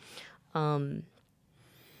Francisco,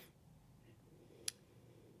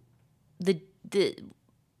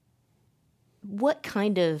 what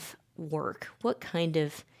kind of work, what kind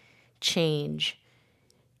of change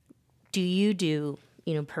do you do,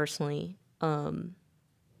 personally,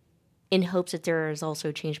 in hopes that there is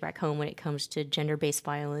also change back home when it comes to gender-based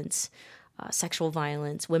violence, sexual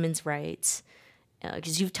violence, women's rights,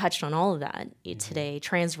 because you've touched on all of that today,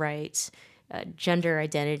 trans rights, gender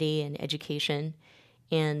identity and education.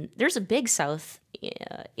 And there's a big South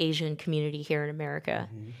Asian community here in America.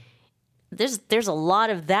 There's a lot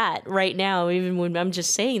of that right now, even when I'm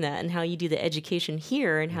just saying that, and how you do the education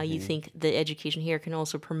here and how you think the education here can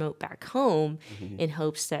also promote back home in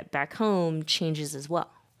hopes that back home changes as well.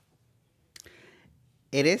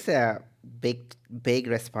 It is a big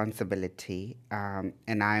responsibility,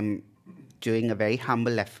 and I'm doing a very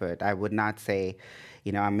humble effort. I would not say,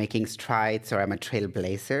 I'm making strides or I'm a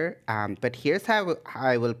trailblazer, but here's how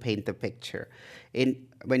I will paint the picture.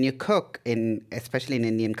 When you cook, especially in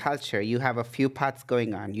Indian culture, you have a few pots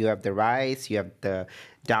going on. You have the rice, you have the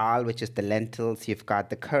dal, which is the lentils, you've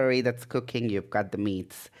got the curry that's cooking, you've got the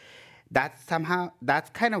meats. That's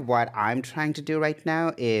kind of what I'm trying to do right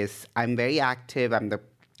now. Is I'm very active. I'm the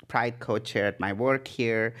Pride co-chair at my work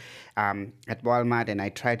here at Walmart, and I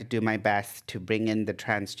try to do my best to bring in the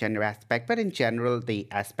transgender aspect, but in general, the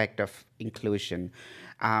aspect of inclusion.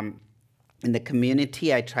 In the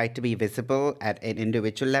community, I try to be visible at an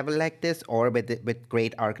individual level like this, or with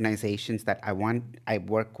great organizations that I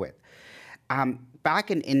work with.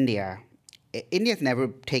 Back in India, India's never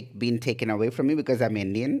been taken away from me because I'm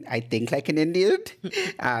Indian. I think like an Indian.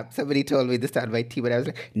 Somebody told me this on my team, but I was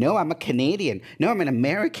like, no, I'm a Canadian. No, I'm an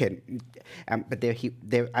American. But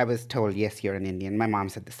I was told, yes, you're an Indian. My mom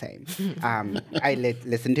said the same. I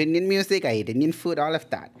listen to Indian music. I eat Indian food, all of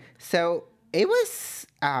that. So it was,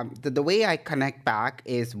 the way I connect back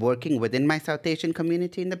is working within my South Asian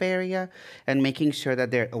community in the Bay Area and making sure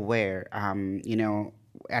that they're aware,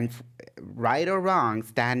 and right or wrong,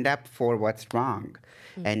 stand up for what's wrong,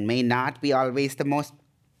 and may not be always the most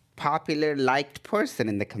popular, liked person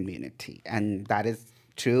in the community. And that is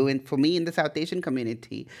true for me in the South Asian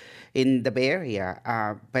community in the Bay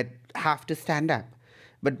Area, but have to stand up.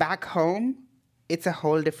 But back home, it's a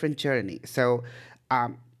whole different journey. So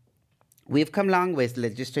we've come a long ways.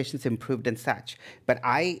 Legislation's improved and such. But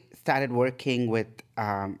I started working with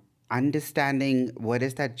understanding what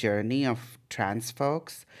is that journey of trans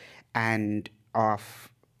folks and of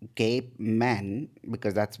gay men,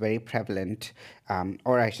 because that's very prevalent,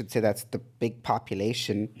 or I should say that's the big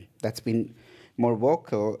population that's been more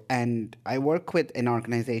vocal. And I work with an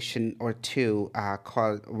organization or two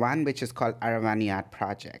which is called Aravaniad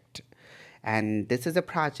Project. And this is a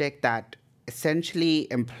project that essentially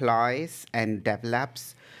employs and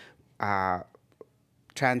develops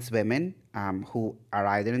trans women who are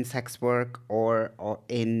either in sex work or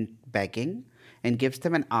in begging, and gives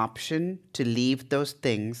them an option to leave those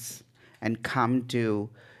things and come do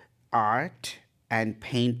art and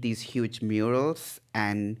paint these huge murals,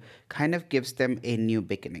 and kind of gives them a new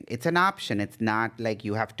beginning. It's an option. It's not like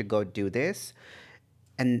you have to go do this.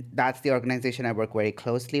 And that's the organization I work very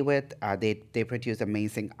closely with. They produce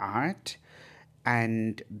amazing art,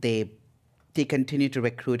 and they continue to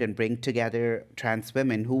recruit and bring together trans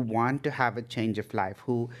women who want to have a change of life,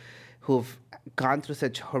 who've gone through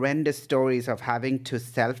such horrendous stories of having to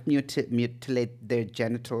self-mutilate their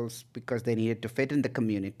genitals because they needed to fit in the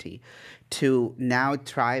community, to now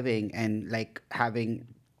thriving and like having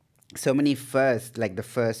so many firsts, like the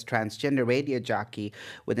first transgender radio jockey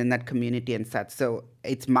within that community and such. So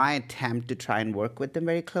it's my attempt to try and work with them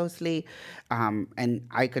very closely. And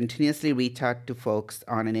I continuously reach out to folks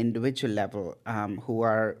on an individual level who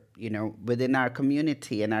are, within our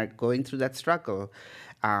community and are going through that struggle.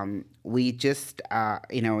 We just,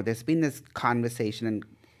 there's been this conversation and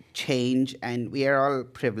change, and we are all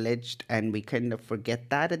privileged, and we kind of forget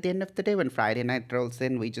that at the end of the day. When Friday night rolls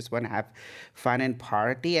in, we just want to have fun and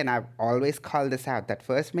party. And I've always called this out, that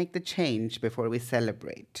first make the change before we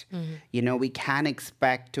celebrate. Mm-hmm. We can't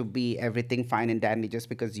expect to be everything fine and dandy just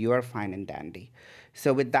because you're fine and dandy.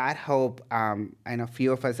 So with that hope, and a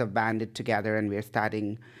few of us have banded together, and we're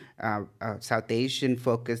starting a South Asian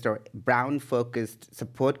focused or brown focused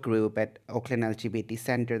support group at Oakland LGBT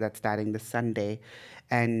Center that's starting this Sunday.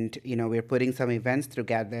 And, we're putting some events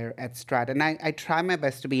together at Strat. And I try my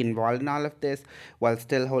best to be involved in all of this while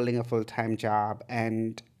still holding a full-time job.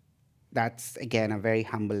 And that's, again, a very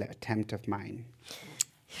humble attempt of mine.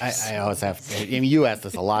 I always have to say, you ask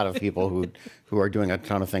this a lot of people who are doing a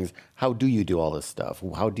ton of things. How do you do all this stuff?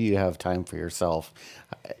 How do you have time for yourself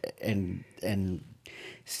and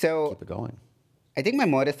so keep it going? I think my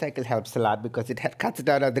motorcycle helps a lot because it cuts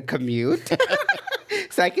down on the commute.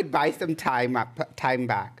 So I could buy some time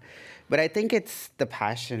back. But I think it's the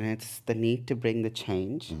passion. It's the need to bring the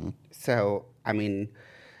change. Mm-hmm. So,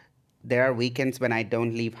 there are weekends when I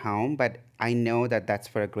don't leave home, but I know that that's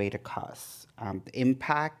for a greater cause. The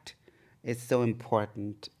impact is so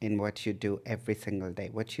important in what you do every single day.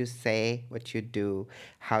 What you say, what you do,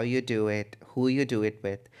 how you do it, who you do it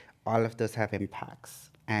with, all of those have impacts.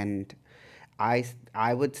 And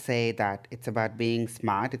I would say that it's about being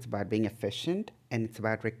smart, it's about being efficient, and it's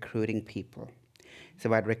about recruiting people. It's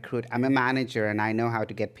about I'm a manager, and I know how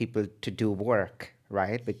to get people to do work,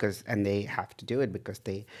 right? And they have to do it because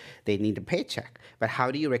they need a paycheck. But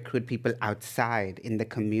how do you recruit people outside in the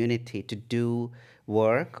community to do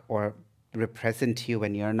work or represent you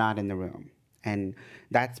when you're not in the room? And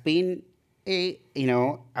that's been a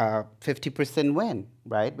 50% win,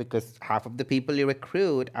 right? Because half of the people you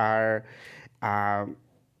recruit are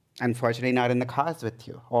unfortunately not in the cause with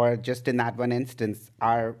you, or just in that one instance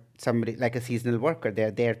are somebody like a seasonal worker.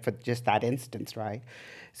 They're there for just that instance, right?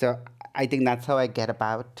 So I think that's how I get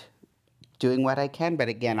about doing what I can. But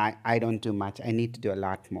again, I don't do much. I need to do a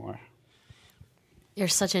lot more. You're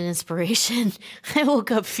such an inspiration. I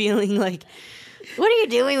woke up feeling like, what are you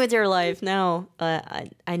doing with your life now?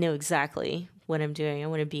 I know exactly what I'm doing. I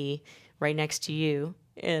want to be right next to you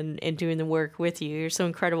and doing the work with you. You're so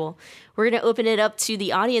incredible. We're going to open it up to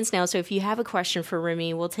the audience now. So if you have a question for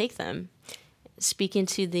Rimi, we'll take them. Speak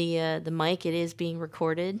into the mic. It is being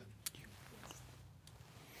recorded.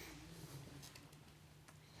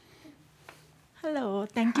 Hello,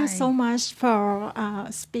 thank you so much for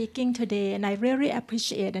speaking today, and I really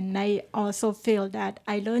appreciate, and I also feel that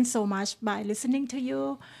I learned so much by listening to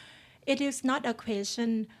you. It is not a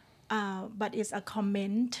question, but it's a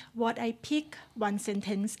comment. What I pick, one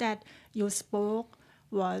sentence that you spoke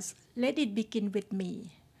was, let it begin with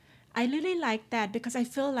me. I really like that because I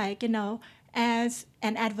feel like, as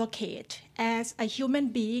an advocate, as a human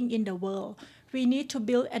being in the world, we need to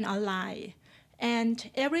build an ally. And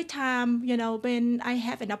every time, when I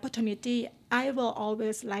have an opportunity, I will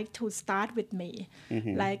always like to start with me.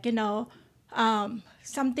 Mm-hmm. Like,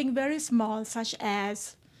 something very small, such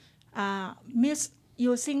as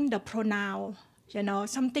misusing the pronoun,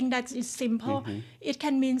 something that is simple. It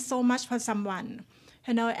can mean so much for someone,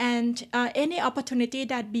 and any opportunity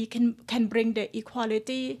that we can bring the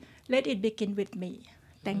equality, let it begin with me.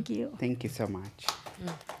 Thank you. Thank you so much.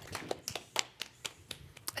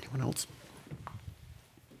 Anyone else?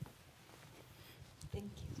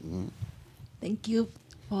 Thank you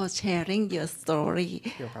for sharing your story.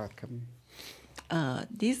 You're welcome.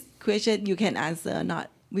 This question you can answer or not.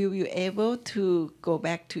 Will you able to go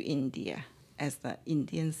back to India as an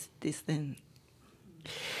Indian citizen?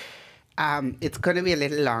 It's going to be a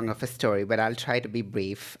little long of a story, but I'll try to be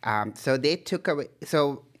brief. So they took away.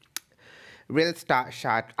 So real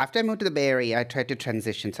shot. After I moved to the Bay Area, I tried to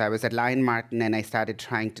transition. So I was at Lion Martin, and I started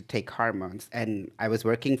trying to take hormones. And I was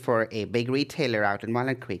working for a big retailer out in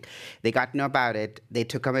Walnut Creek. They got to know about it. They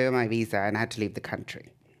took away my visa, and I had to leave the country.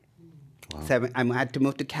 Wow. So I had to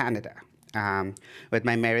move to Canada. With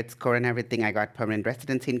my merit score and everything, I got permanent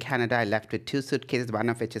residency in Canada. I left with 2 suitcases, one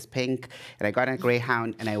of which is pink. And I got a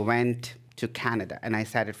Greyhound, and I went to Canada. And I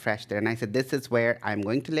started fresh there. And I said, this is where I'm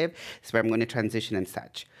going to live. This is where I'm going to transition and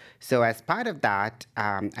such. So as part of that,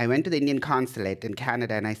 I went to the Indian consulate in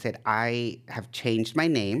Canada, and I said, I have changed my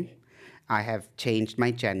name. I have changed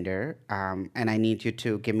my gender, and I need you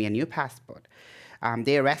to give me a new passport.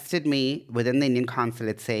 They arrested me within the Indian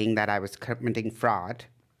consulate saying that I was committing fraud.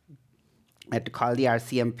 I had to call the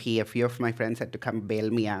RCMP. A few of my friends had to come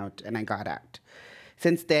bail me out, and I got out.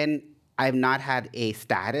 Since then, I've not had a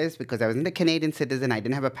status because I wasn't a Canadian citizen. I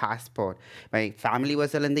didn't have a passport. My family was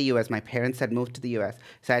still in the U.S. My parents had moved to the U.S.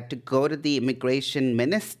 So I had to go to the immigration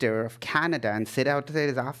minister of Canada and sit outside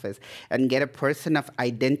his office and get a person of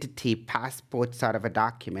identity passport sort of a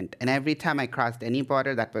document. And every time I crossed any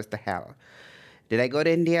border, that was the hell. Did I go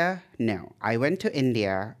to India? No. I went to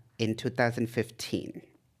India in 2015.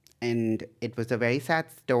 And it was a very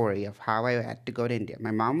sad story of how I had to go to India.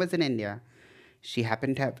 My mom was in India. She had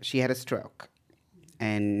a stroke.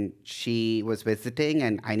 And she was visiting,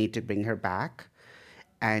 and I need to bring her back.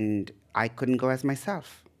 And I couldn't go as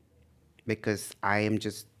myself because I am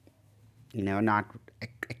just, not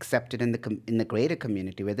accepted in the greater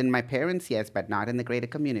community. Within my parents, yes, but not in the greater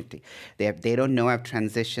community. They don't know I've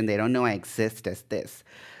transitioned. They don't know I exist as this.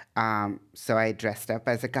 So I dressed up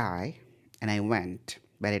as a guy, and I went.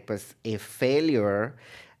 But it was a failure,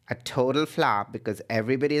 a total flop, because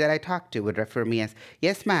everybody that I talked to would refer me as,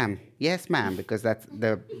 yes, ma'am, because that's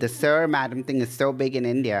the sir, madam thing is so big in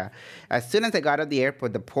India. As soon as I got out of the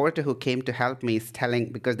airport, the porter who came to help me is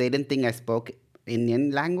telling, because they didn't think I spoke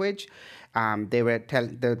Indian language,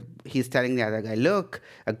 he's telling the other guy, look,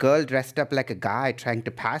 a girl dressed up like a guy trying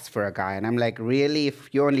to pass for a guy. And I'm like, really,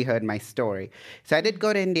 if you only heard my story. So I did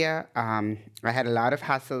go to India. I had a lot of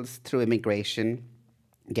hassles through immigration,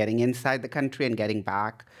 getting inside the country and getting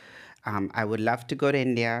back. I would love to go to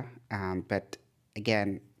India, but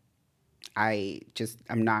again,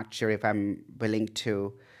 I'm not sure if I'm willing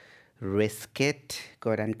to risk it,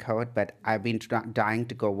 quote unquote, but I've been dying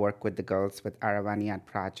to go work with the girls with Aravaniyat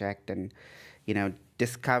Project and,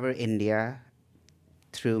 discover India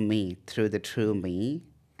through me, through the true me,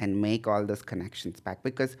 and make all those connections back.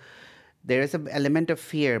 Because there is an element of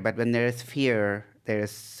fear, but when there is fear, there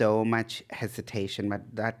is so much hesitation, but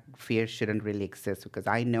that fear shouldn't really exist because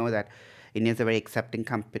I know that India is a very accepting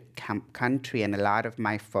country, and a lot of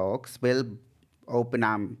my folks will open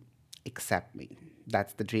arms, accept me.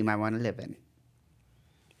 That's the dream I want to live in.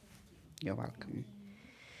 You're welcome.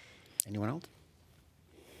 Anyone else?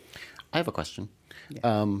 I have a question.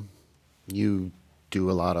 Yeah. You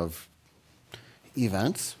do a lot of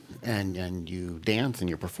events, and you dance and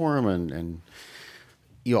you perform, and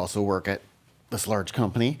you also work at this large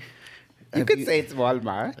company. You could say it's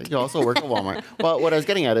Walmart. You also work at Walmart. Well, what I was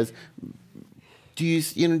getting at is, do you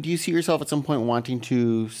see yourself at some point wanting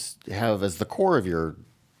to have as the core of your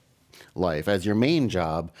life, as your main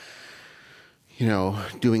job,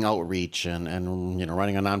 doing outreach and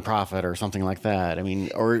running a nonprofit or something like that? I mean,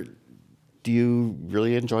 or do you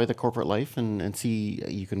really enjoy the corporate life and see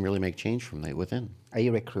you can really make change from within? Are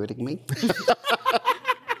you recruiting me?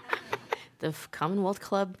 The Commonwealth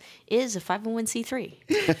Club is a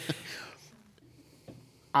 501c3.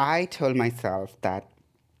 I told myself that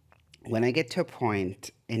when I get to a point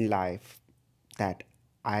in life that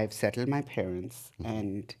I've settled my parents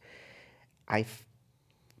and I've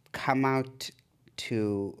come out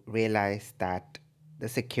to realize that the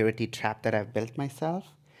security trap that I've built myself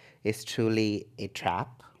is truly a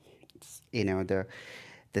trap. It's,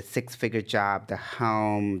 the six-figure job, the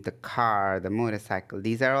home, the car, the motorcycle,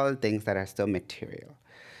 these are all things that are so material.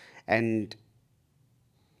 And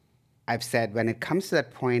I've said when it comes to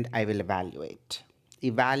that point, I will evaluate.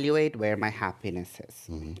 evaluate where my happiness is.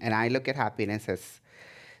 And I look at happiness as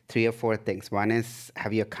 3 or 4 things. One is,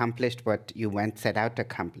 have you accomplished what you set out to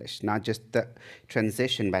accomplish? Not just the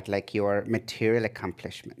transition, but like your material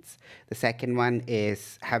accomplishments. The second one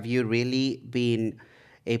is, have you really been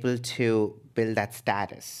able to build that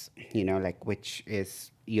status, like which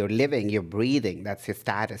is you're living, you're breathing, that's your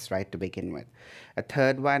status, right, to begin with. A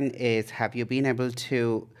third one is, have you been able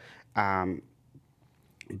to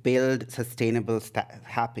build sustainable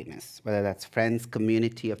happiness, whether that's friends,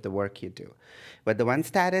 community, of the work you do. But the one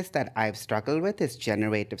status that I've struggled with is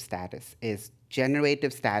generative status.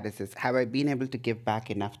 Have I been able to give back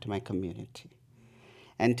enough to my community?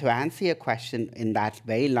 And to answer your question in that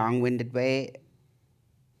very long-winded way,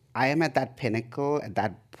 I am at that pinnacle, at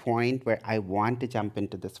that point where I want to jump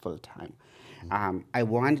into this full-time. I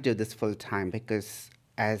want to do this full-time because,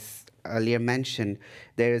 as earlier mentioned,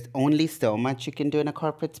 there is only so much you can do in a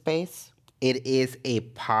corporate space. It is a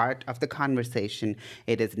part of the conversation.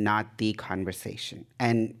 It is not the conversation.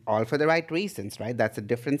 And all for the right reasons, right? That's a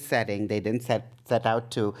different setting. They didn't set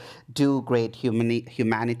out to do great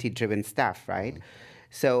humanity-driven stuff, right?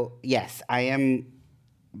 So, yes, I am,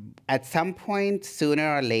 at some point,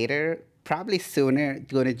 sooner or later, probably sooner,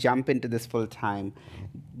 going to jump into this full-time,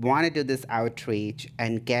 want to do this outreach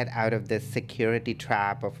and get out of this security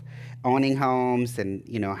trap of owning homes and,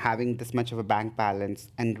 having this much of a bank balance,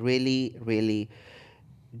 and really, really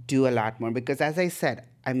do a lot more. Because as I said,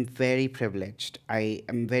 I'm very privileged. I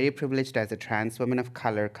am very privileged as a trans woman of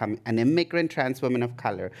color, an immigrant trans woman of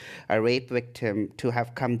color, a rape victim, to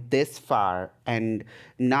have come this far, and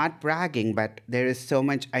not bragging, but there is so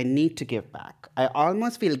much I need to give back. I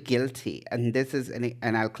almost feel guilty, and this is,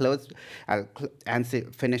 and I'll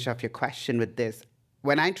finish off your question with this.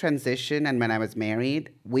 When I transitioned and when I was married,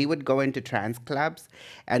 we would go into trans clubs,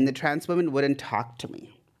 and the trans women wouldn't talk to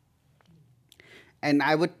me. And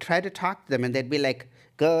I would try to talk to them, and they'd be like,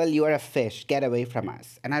 "Girl, you are a fish. Get away from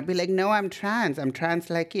us." And I'd be like, "No, I'm trans. I'm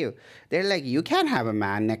trans like you." They're like, "You can't have a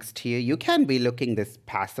man next to you. You can't be looking this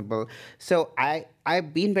passable." So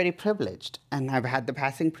I've been very privileged, and I've had the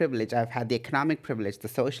passing privilege. I've had the economic privilege, the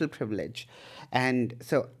social privilege. And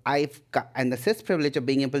so and the cis privilege of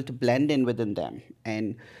being able to blend in within them.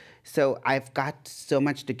 And so I've got so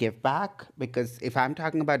much to give back, because if I'm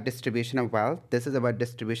talking about distribution of wealth, this is about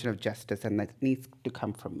distribution of justice, and that needs to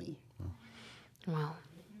come from me. Wow.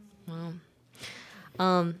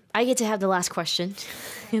 I get to have the last question,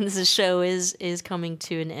 and this show is coming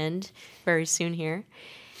to an end very soon here.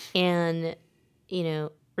 And,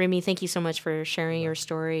 Rimi, thank you so much for sharing your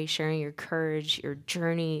story, sharing your courage, your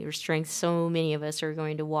journey, your strength. So many of us are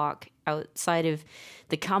going to walk outside of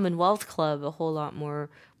the Commonwealth Club a whole lot more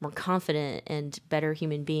confident and better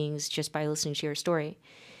human beings just by listening to your story.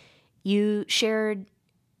 You shared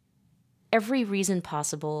every reason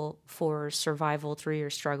possible for survival through your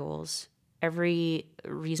struggles, every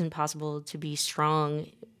reason possible to be strong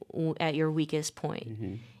at your weakest point.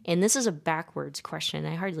 Mm-hmm. And this is a backwards question.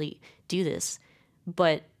 I hardly do this.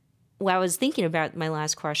 But while I was thinking about my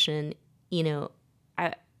last question,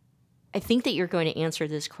 I think that you're going to answer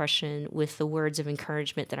this question with the words of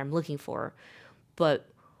encouragement that I'm looking for. But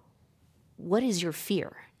what is your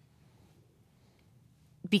fear?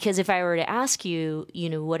 Because if I were to ask you,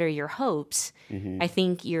 what are your hopes? Mm-hmm. I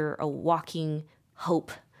think you're a walking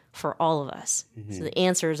hope for all of us. Mm-hmm. So the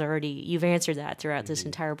answer is you've answered that throughout this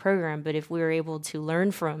entire program. But if we were able to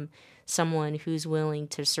learn from someone who's willing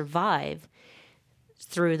to survive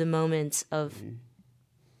through the moments of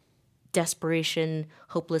desperation,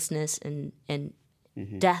 hopelessness, and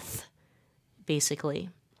death, basically,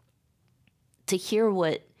 to hear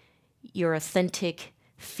what your authentic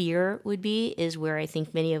fear would be is where I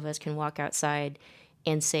think many of us can walk outside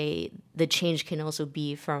and say the change can also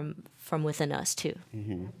be from within us too.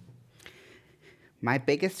 Mm-hmm. My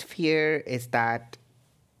biggest fear is that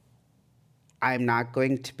I'm not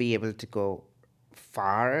going to be able to go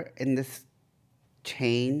far in this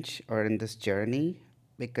change or in this journey,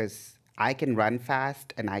 because I can run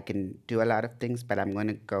fast and I can do a lot of things, but I'm going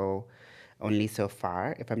to go only so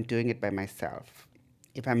far if I'm doing it by myself.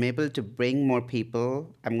 If I'm able to bring more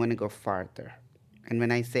people, I'm going to go farther. And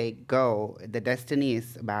when I say go, the destination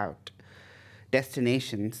is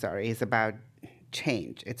about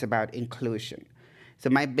change. It's about inclusion.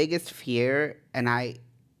 So my biggest fear, and I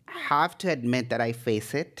have to admit that I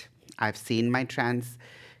face it. I've seen my trans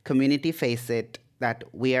community face it, that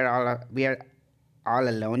we are all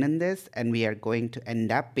alone in this, and we are going to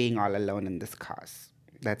end up being all alone in this cause.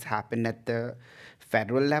 That's happened at the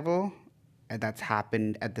federal level. That's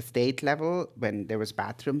happened at the state level when there was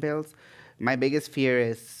bathroom bills. My biggest fear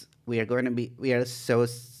is we are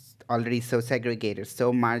already so segregated,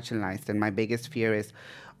 so marginalized. And my biggest fear is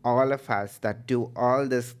all of us that do all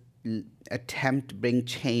this attempt to bring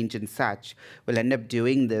change and such will end up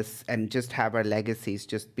doing this and just have our legacies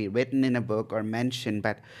just be written in a book or mentioned,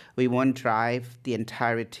 but we won't drive the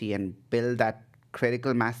entirety and build that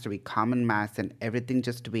critical mass to be common mass and everything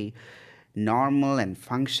just to be normal and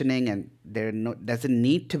functioning. And doesn't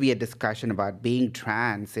need to be a discussion about being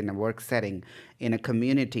trans in a work setting, in a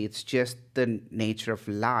community. It's just the nature of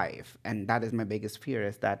life. And that is my biggest fear,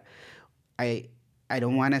 is that I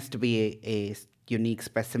don't want us to be a unique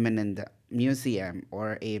specimen in the museum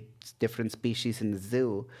or a different species in the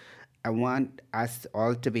zoo. I want us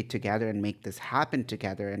all to be together and make this happen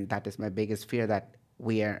together. And that is my biggest fear, that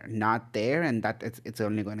we are not there and that it's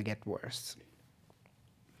only going to get worse.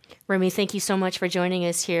 Rimi, thank you so much for joining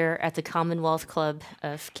us here at the Commonwealth Club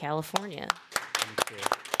of California. Thank you.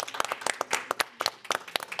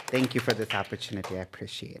 Thank you for this opportunity. I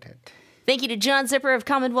appreciate it. Thank you to John Zipper of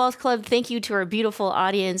Commonwealth Club. Thank you to our beautiful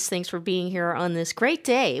audience. Thanks for being here on this great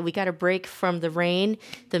day. We got a break from the rain.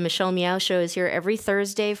 The Michelle Meow Show is here every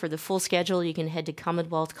Thursday. For the full schedule, you can head to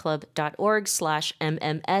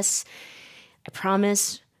commonwealthclub.org/MMS. I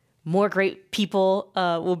promise more great people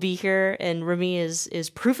will be here, and Rimi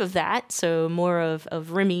is proof of that. So more of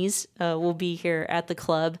Rimi's will be here at the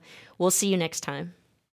club. We'll see you next time.